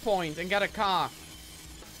checkpoint and get a car.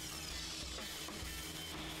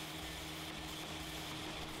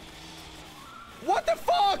 What the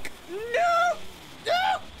fuck? No!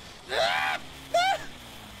 No! Ah! Ah!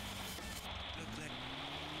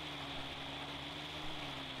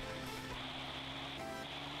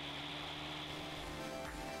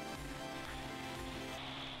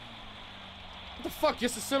 What the fuck?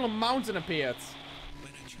 Just a little mountain appeared.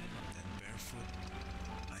 When I traveled then barefoot,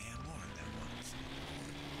 I am more than once.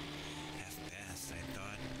 Half past, I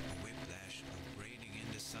thought, a whiplash upgrading in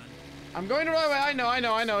the sun. I'm going the right way.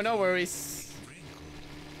 I know. No worries.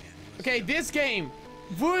 Okay, this game.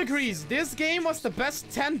 Who agrees? This game was the best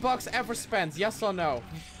 $10 ever spent. Yes or no?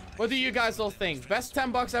 What do you guys all think? Best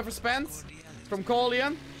 $10 ever spent? From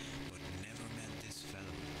Corleon?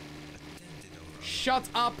 Shut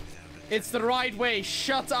up. It's the right way.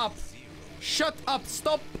 Shut up. Shut up.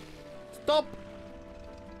 Stop. Stop.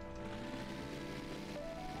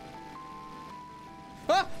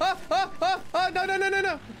 No.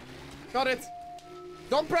 Got it.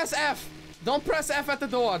 Don't press F. Don't press F at the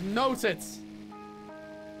door. Noted.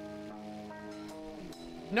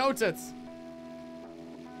 Noted.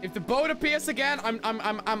 If the boat appears again, I'm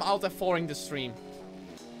out F4ing the stream.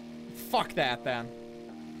 Fuck that then.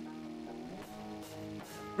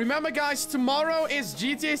 Remember guys, tomorrow is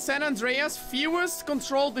GTA San Andreas. Viewers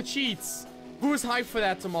control the cheats. Who's hyped for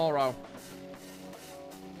that tomorrow?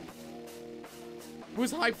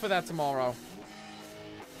 Who's hyped for that tomorrow?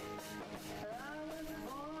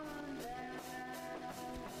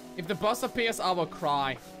 If the bus appears, I will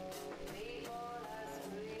cry.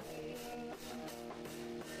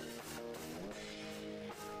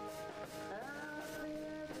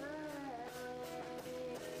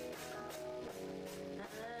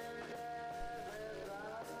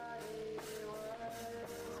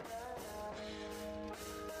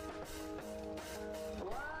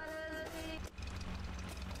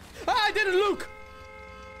 Ah, I didn't look!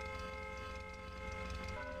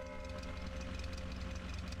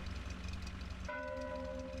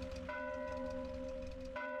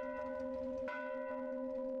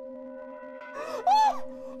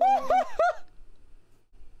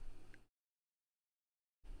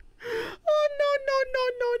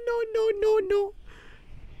 No.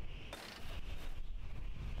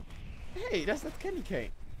 Hey, that's not candy cane.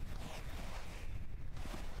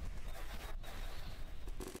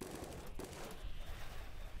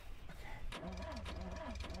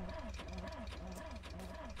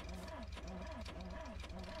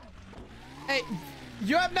 Hey,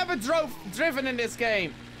 you have never driven in this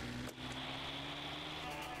game.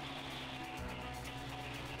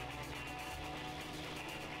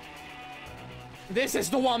 This is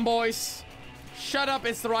the one, boys. Shut up,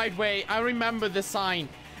 it's the right way. I remember the sign.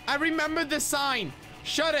 I remember the sign.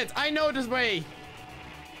 Shut it, I know this way.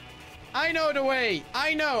 I know the way.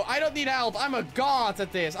 I know, I don't need help. I'm a god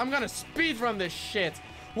at this. I'm gonna speedrun this shit.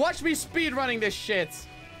 Watch me speedrunning this shit.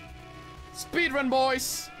 Speedrun,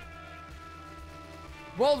 boys.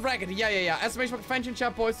 World record, yeah. Estimation convention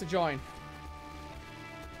chat, boys, to join.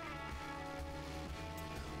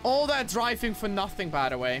 All that driving for nothing, by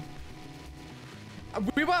the way.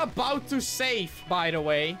 We were about to save, by the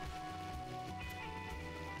way.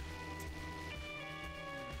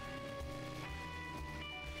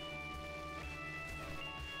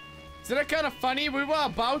 Isn't that kind of funny? We were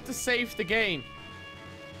about to save the game.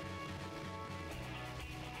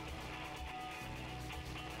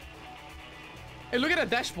 Hey, look at that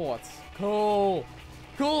dashboard. Cool.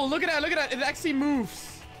 Cool. Look at that. Look at that. It actually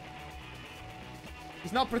moves.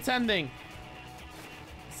 He's not pretending.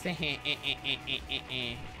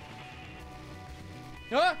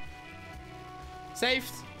 Huh?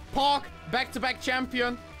 Saved. Park. Back-to-back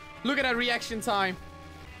champion. Look at that reaction time.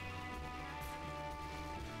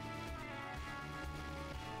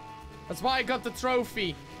 That's why I got the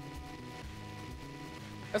trophy.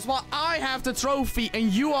 That's why I have the trophy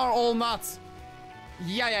and you are all nuts.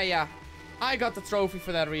 Yeah. I got the trophy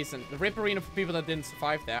for that reason. The Rip Arena for people that didn't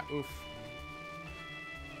survive there. Oof.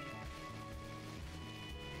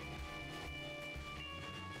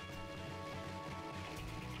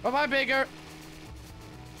 Bye-bye, Bigger.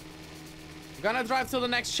 We're gonna drive to the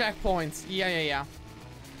next checkpoint. Yeah.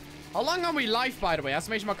 How long are we live, by the way?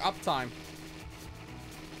 Exclamation mark uptime.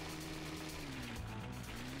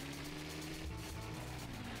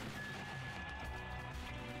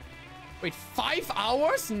 Wait, 5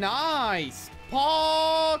 hours? Nice.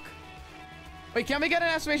 Pog. Wait, can we get an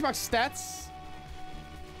exclamation mark stats?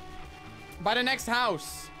 By the next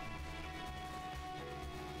house.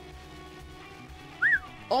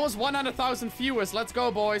 Almost 100,000 viewers. Let's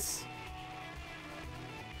go, boys.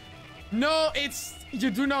 No, it's...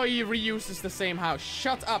 You do know he reuses the same house.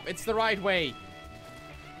 Shut up. It's the right way.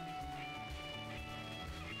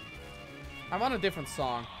 I'm on a different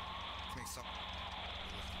song.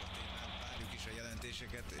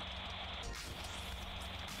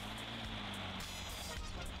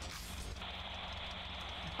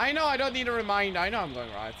 I know, I don't need a reminder. I know I'm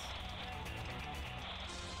going right.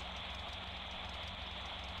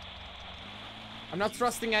 I'm not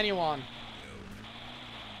trusting anyone.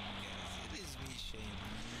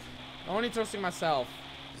 I'm only trusting myself.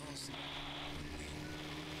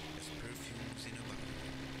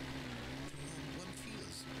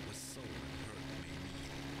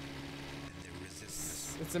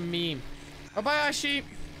 It's a meme. Bye-bye, Ashi.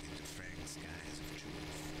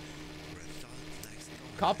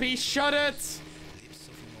 Copy, shut it!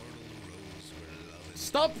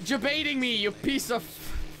 Stop debating me, you piece of...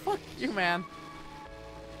 Fuck you, man.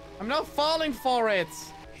 I'm not falling for it.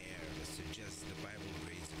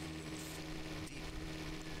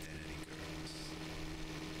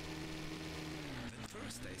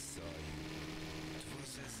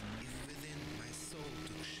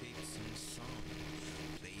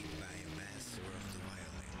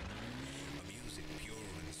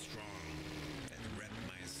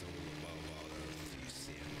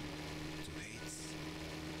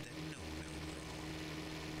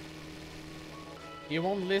 You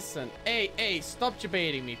won't listen. Hey, stop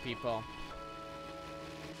debating me, people.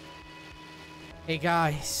 Hey,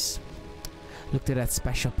 guys. Look to that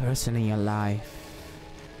special person in your life.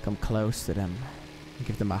 Come close to them. And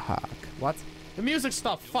give them a hug. What? The music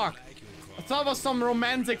stopped. Fuck. I thought it was some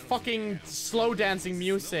romantic fucking slow dancing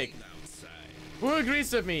music. Who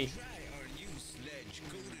agrees with me?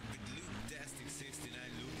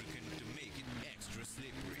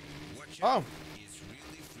 Oh.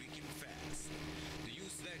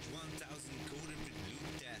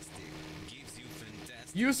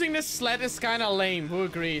 Using this sled is kind of lame. Who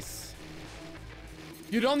agrees?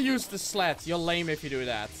 You don't use the sled. You're lame if you do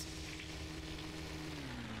that.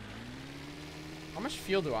 How much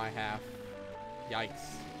fuel do I have?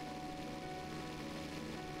 Yikes.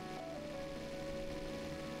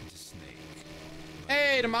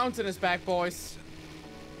 Hey, the mountain is back, boys.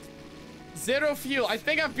 Zero fuel. I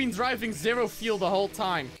think I've been driving zero fuel the whole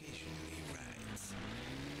time.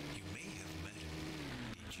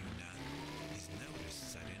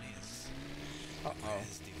 Uh-oh.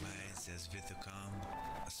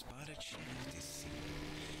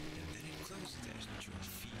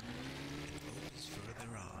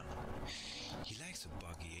 He likes a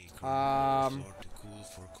boggy acorn to cool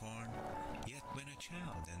for corn. Yet when a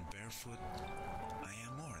child and barefoot, I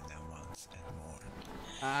am more than once and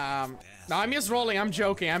more. No, I'm just rolling. I'm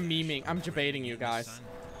joking. I'm memeing. I'm debating you guys.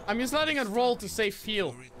 I'm just letting it roll to save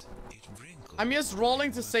fuel. I'm just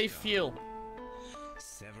rolling to save fuel.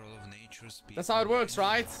 That's how it works,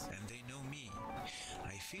 right? And they know me.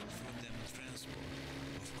 I feel for them transport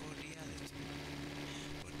of cordiality.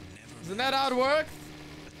 But never. Isn't that how it works?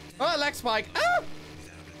 Oh, leg spike. Ah!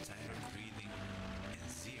 Without a tighter breathing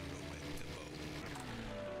and zero at the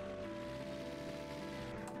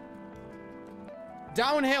bow.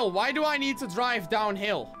 Downhill. Why do I need to drive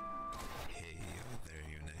downhill? Hey, there,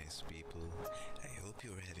 you nice people. I hope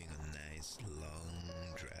you're having a nice long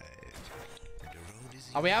drive. The road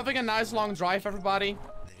is Are we having a nice long drive, everybody?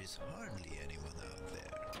 There is There's hardly anyone out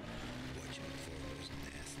there. Watch out for those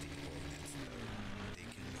nasty hornets though. They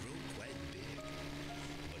can grow quite big.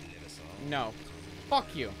 But let us all No.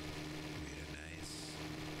 Fuck you. with a nice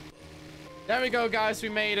There we go, guys. We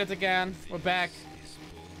made it again. We're back. is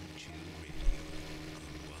Bone Chill Radio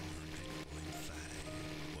on 100.5.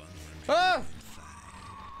 100.5. Ah!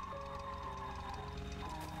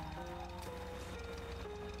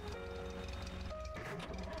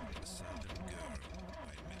 A Southern Girl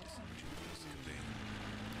by Medicine Julius Cobain.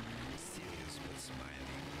 Serious but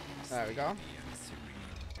smiling. There we go. Sleepy and serene.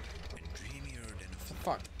 And dreamier than a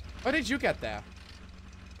flower. Fuck. How did you get there?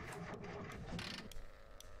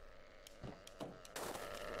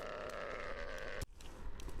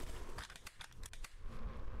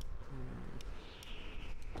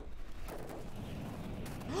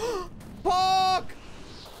 Fuck!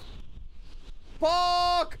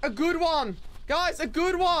 Fuck! A good one! Guys, a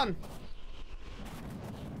good one!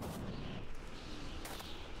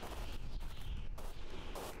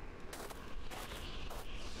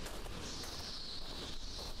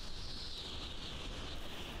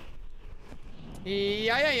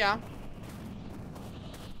 Yeah.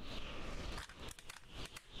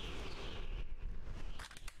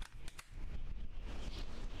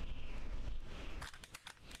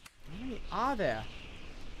 How many are there?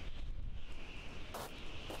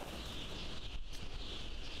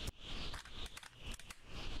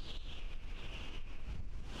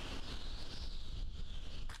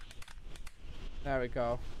 There we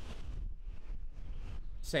go.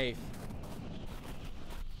 Safe.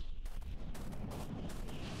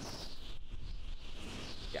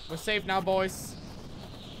 Yeah, we're safe now, boys.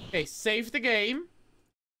 Okay, save the game.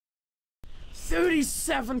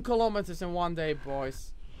 37 kilometers in one day,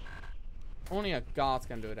 boys. Only a god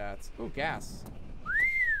can do that. Ooh, gas.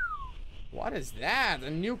 What is that? A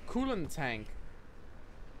new coolant tank.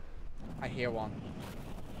 I hear one.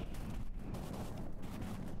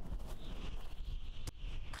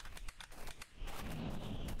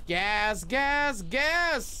 Gas, gas,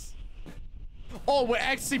 gas! Oh, we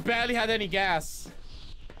actually barely had any gas.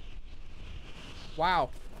 Wow.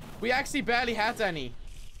 We actually barely had any.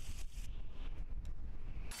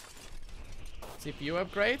 CPU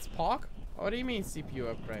upgrades? POC? What do you mean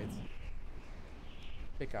CPU upgrades?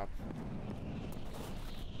 Pick up.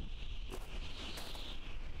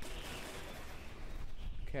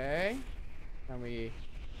 Okay. Then we...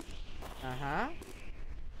 Uh-huh.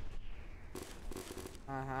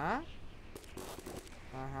 Uh-huh.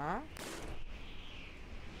 Uh-huh.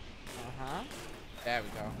 Uh-huh. There we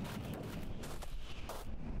go.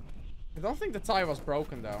 I don't think the tire was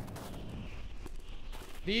broken, though.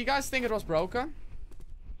 Do you guys think it was broken?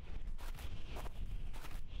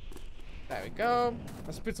 There we go.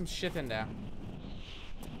 Let's put some shit in there.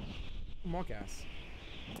 More gas.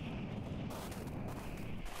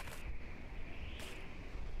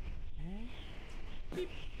 Okay. Beep.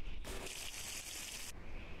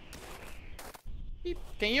 Beep.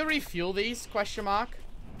 Can you refuel these? Question mark.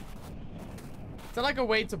 Is there like a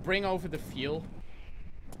way to bring over the fuel?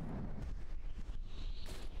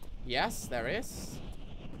 Yes, there is.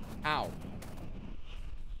 Ow.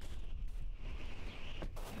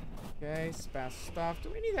 Okay, spare stuff. Do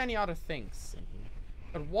we need any other things in here?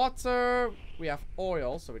 Got water. We have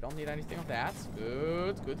oil, so we don't need anything of that.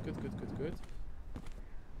 Good.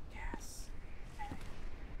 Gas.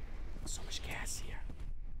 So much gas here.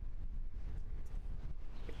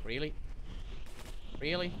 Really?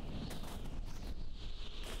 Really?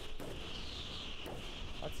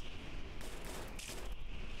 What?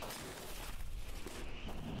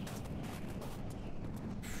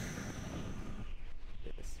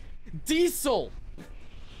 Diesel!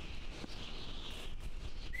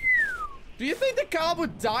 Do you think the car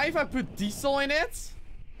would die if I put diesel in it?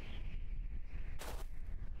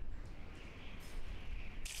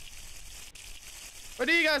 What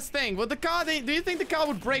do you guys think? Would the car... Do you think the car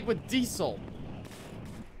would break with diesel?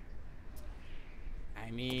 I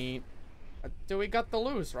mean... do we got to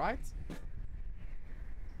lose, right?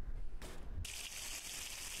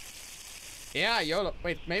 Yeah, YOLO.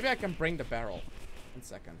 Wait, maybe I can bring the barrel. 1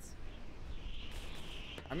 second.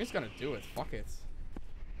 I'm just gonna do it. Fuck it.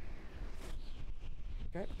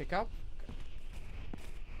 Okay, pick up. Okay.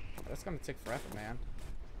 That's gonna take forever, man.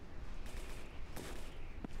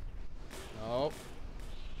 Nope.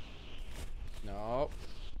 Nope.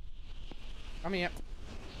 Come here.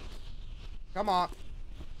 Come on.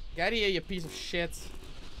 Get here, you piece of shit.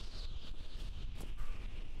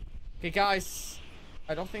 Okay, guys.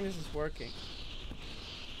 I don't think this is working.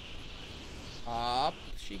 Up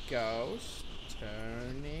she goes.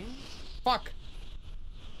 Turning. Fuck.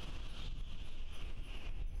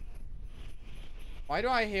 Why do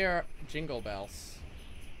I hear jingle bells?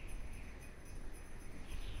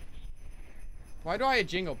 Why do I hear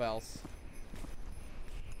jingle bells?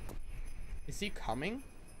 Is he coming?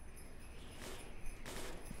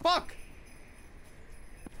 Fuck!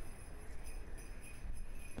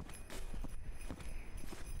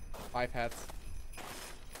 Five hats.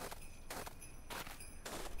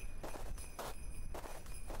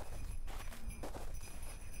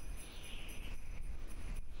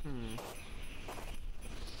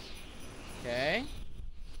 Okay.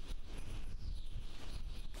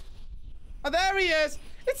 Oh, there he is!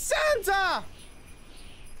 It's Santa!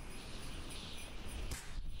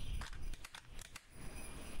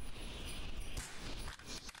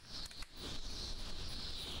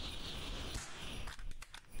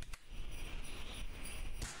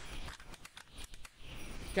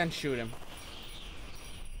 Can't shoot him.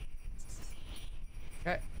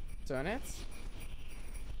 Okay, turn it.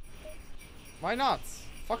 Why not?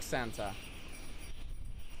 Fuck Santa.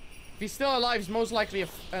 If he's still alive, he's most likely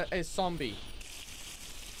a zombie.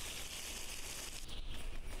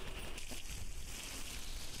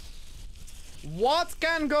 What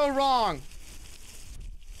can go wrong?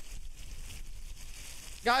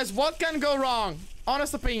 Guys, what can go wrong?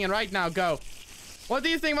 Honest opinion right now, go. What do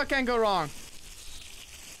you think what can go wrong?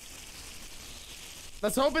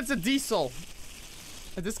 Let's hope it's a diesel.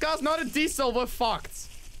 If this car's not a diesel, we're fucked.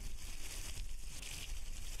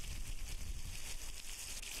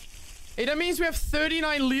 Hey, that means we have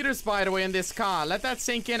 39 liters, by the way, in this car. Let that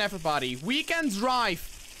sink in, everybody. We can drive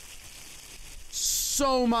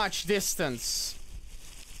so much distance.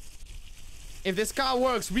 If this car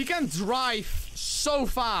works, we can drive so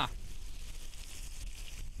far.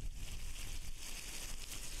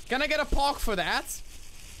 Can I get a park for that?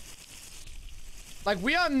 Like,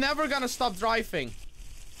 we are never gonna stop driving.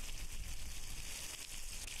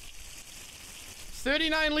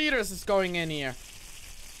 39 liters is going in here.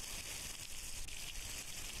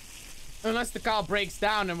 Unless the car breaks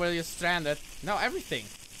down and we're just stranded. No, everything.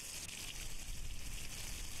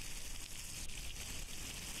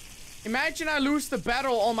 Imagine I lose the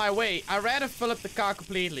battle on my way. I'd rather fill up the car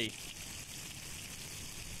completely.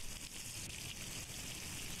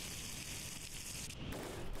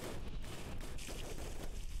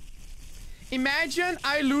 Imagine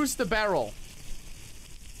I lose the barrel.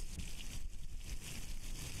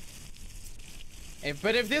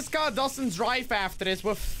 But if this car doesn't drive after this,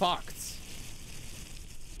 we're fucked.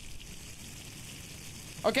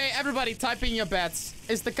 Okay, everybody, type in your bets.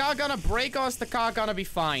 Is the car gonna break or is the car gonna be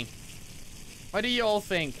fine? What do you all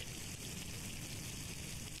think?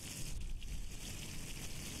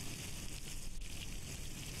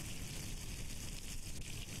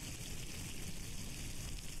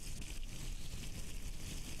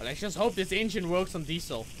 Well, let's just hope this engine works on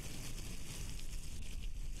diesel.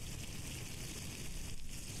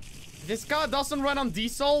 If this car doesn't run on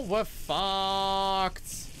diesel, we're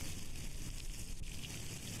fucked.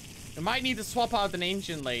 We might need to swap out an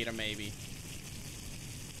engine later, maybe.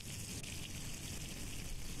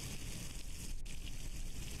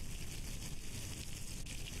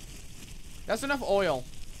 That's enough oil.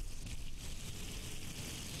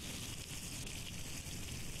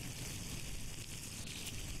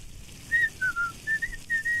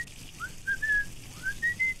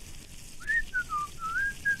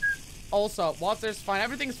 Also, water's fine.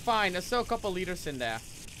 Everything's fine. There's still a couple liters in there.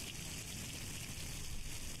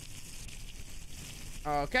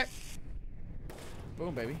 Okay.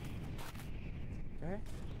 Boom, baby. Okay.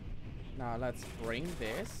 Now let's bring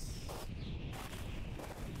this.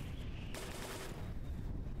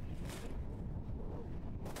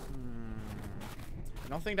 I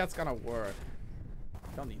don't think that's gonna work.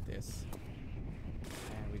 We don't need this.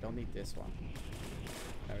 And we don't need this one.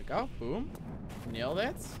 There we go. Boom. Nailed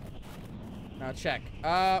it. Now check.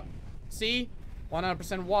 See?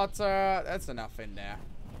 100% water. That's enough in there.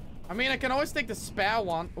 I mean, I can always take the spare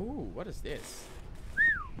one. Ooh, what is this?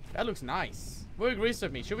 That looks nice. Who agrees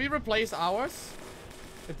with me? Should we replace ours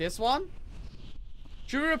with this one?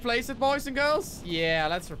 Should we replace it, boys and girls? Yeah,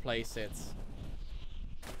 let's replace it.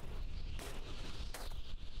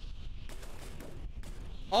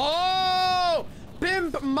 Oh!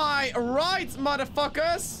 Pimp my right,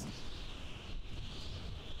 motherfuckers!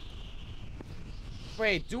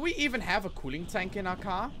 Wait, do we even have a cooling tank in our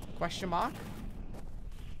car? Question mark.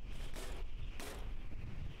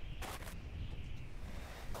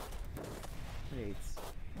 Wait.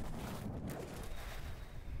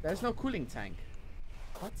 There's no cooling tank.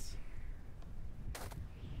 What?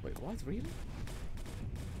 Wait, what? Really?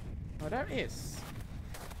 Oh, there is.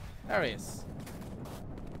 There is.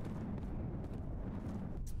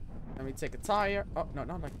 Let me take a tire. Oh, no,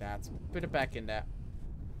 not like that. Put it back in there.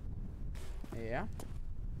 Yeah.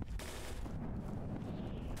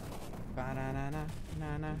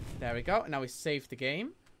 Ba-na-na-na-na-na. There we go. Now we save the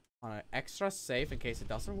game on an extra save in case it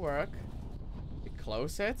doesn't work. We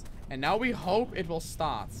close it. And now we hope it will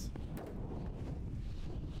start.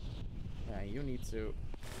 Yeah, you need to...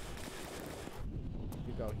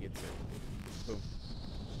 You go here too. Boom.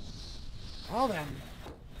 Well then.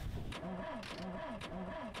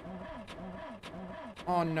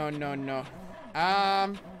 Oh, no, no, no.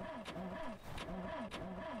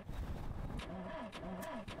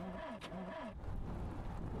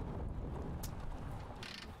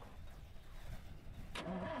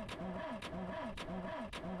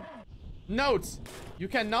 Note! You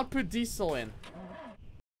cannot put diesel in.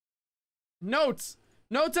 Note!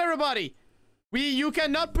 Note, everybody! You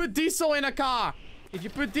cannot put diesel in a car. If you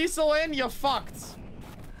put diesel in, you're fucked.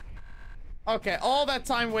 Okay, all that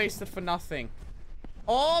time wasted for nothing.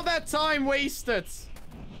 All that time wasted.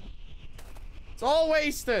 It's all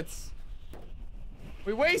wasted.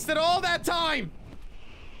 We wasted all that time.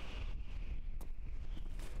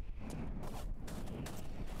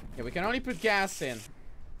 Yeah, we can only put gas in.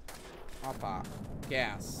 Hoppa.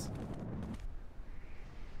 Gas.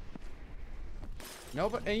 No,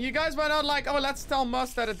 but and you guys might not like, oh, let's tell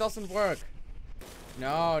Mus that it doesn't work.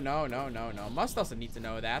 No, no, no, no, no. Mus doesn't need to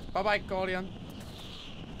know that. Bye-bye, Corleon.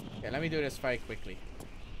 Okay, let me do this very quickly.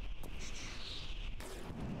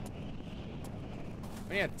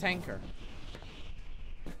 We need a tanker.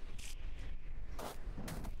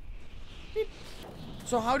 Beep.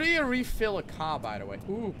 So how do you refill a car, by the way?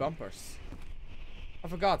 Ooh, bumpers. I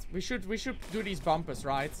forgot. We should do these bumpers,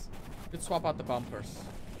 right? Let's swap out the bumpers.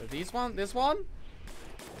 So this one.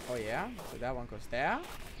 Oh yeah. So that one goes there.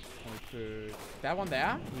 And we put that one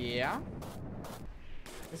there. Yeah.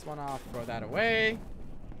 This one off. Throw that away.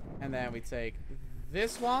 And then we take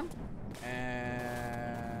this one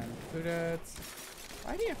and put it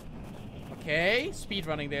right here. Okay. Speed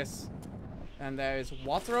running this. And there is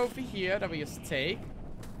water over here that we just take.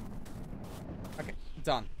 Okay.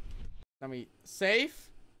 Done. Then we save,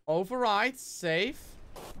 override, save,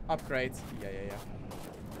 upgrade. Yeah.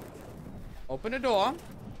 Open the door.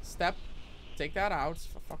 Step. Take that out,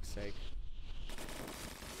 for fuck's sake.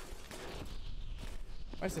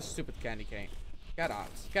 Where's this stupid candy cane? Get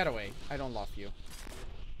out. Get away. I don't love you.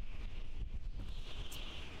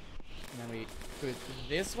 And then we put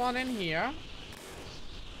this one in here.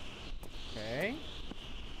 Okay.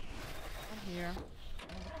 In here.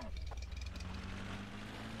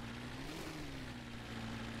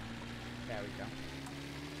 There we go.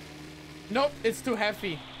 Nope, it's too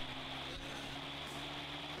heavy.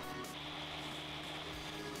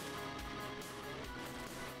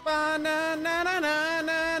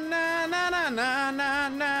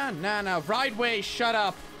 Right way, shut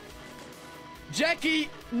up. Jackie,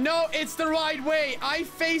 no, it's the right way. I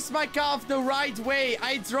faced my car the right way.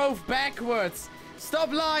 I drove backwards.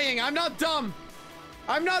 Stop lying. I'm not dumb.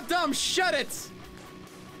 I'm not dumb. Shut it.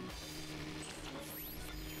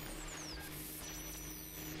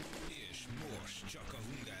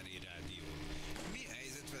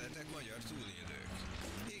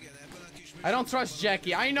 I don't trust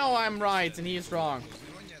Jackie. I know I'm right and he is wrong.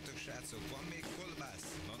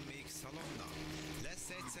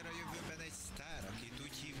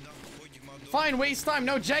 Fine, waste time.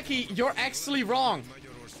 No, Jackie, you're actually wrong.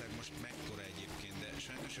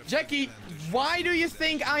 Jackie, why do you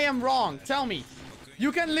think I am wrong? Tell me.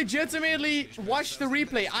 You can legitimately watch the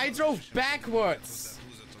replay. I drove backwards.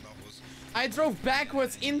 I drove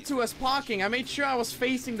backwards into us parking. I made sure I was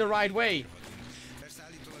facing the right way.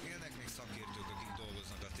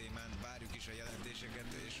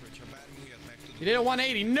 You did a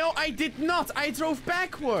 180. No, I did not. I drove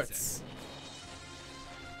backwards.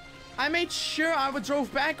 I made sure I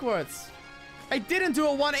drove backwards. I didn't do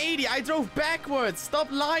a 180. I drove backwards. Stop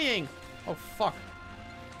lying. Oh, fuck.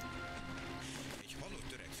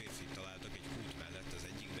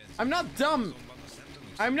 I'm not dumb.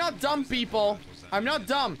 I'm not dumb, people. I'm not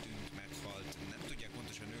dumb.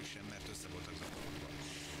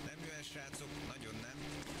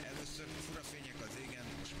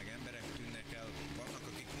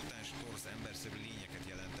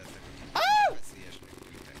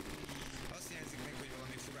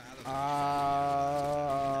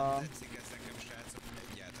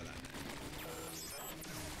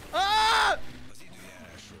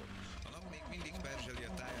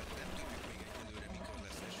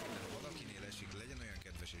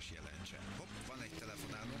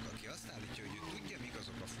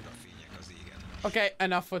 Okay,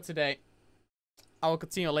 enough for today. I will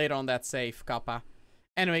continue later on that save, Kappa.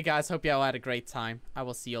 Anyway, guys, hope you all had a great time. I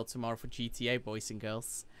will see you all tomorrow for GTA, boys and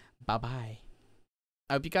girls. Bye-bye.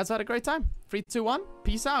 I hope you guys had a great time. 3, 2, 1.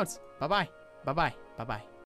 Peace out. Bye-bye. Bye-bye. Bye-bye.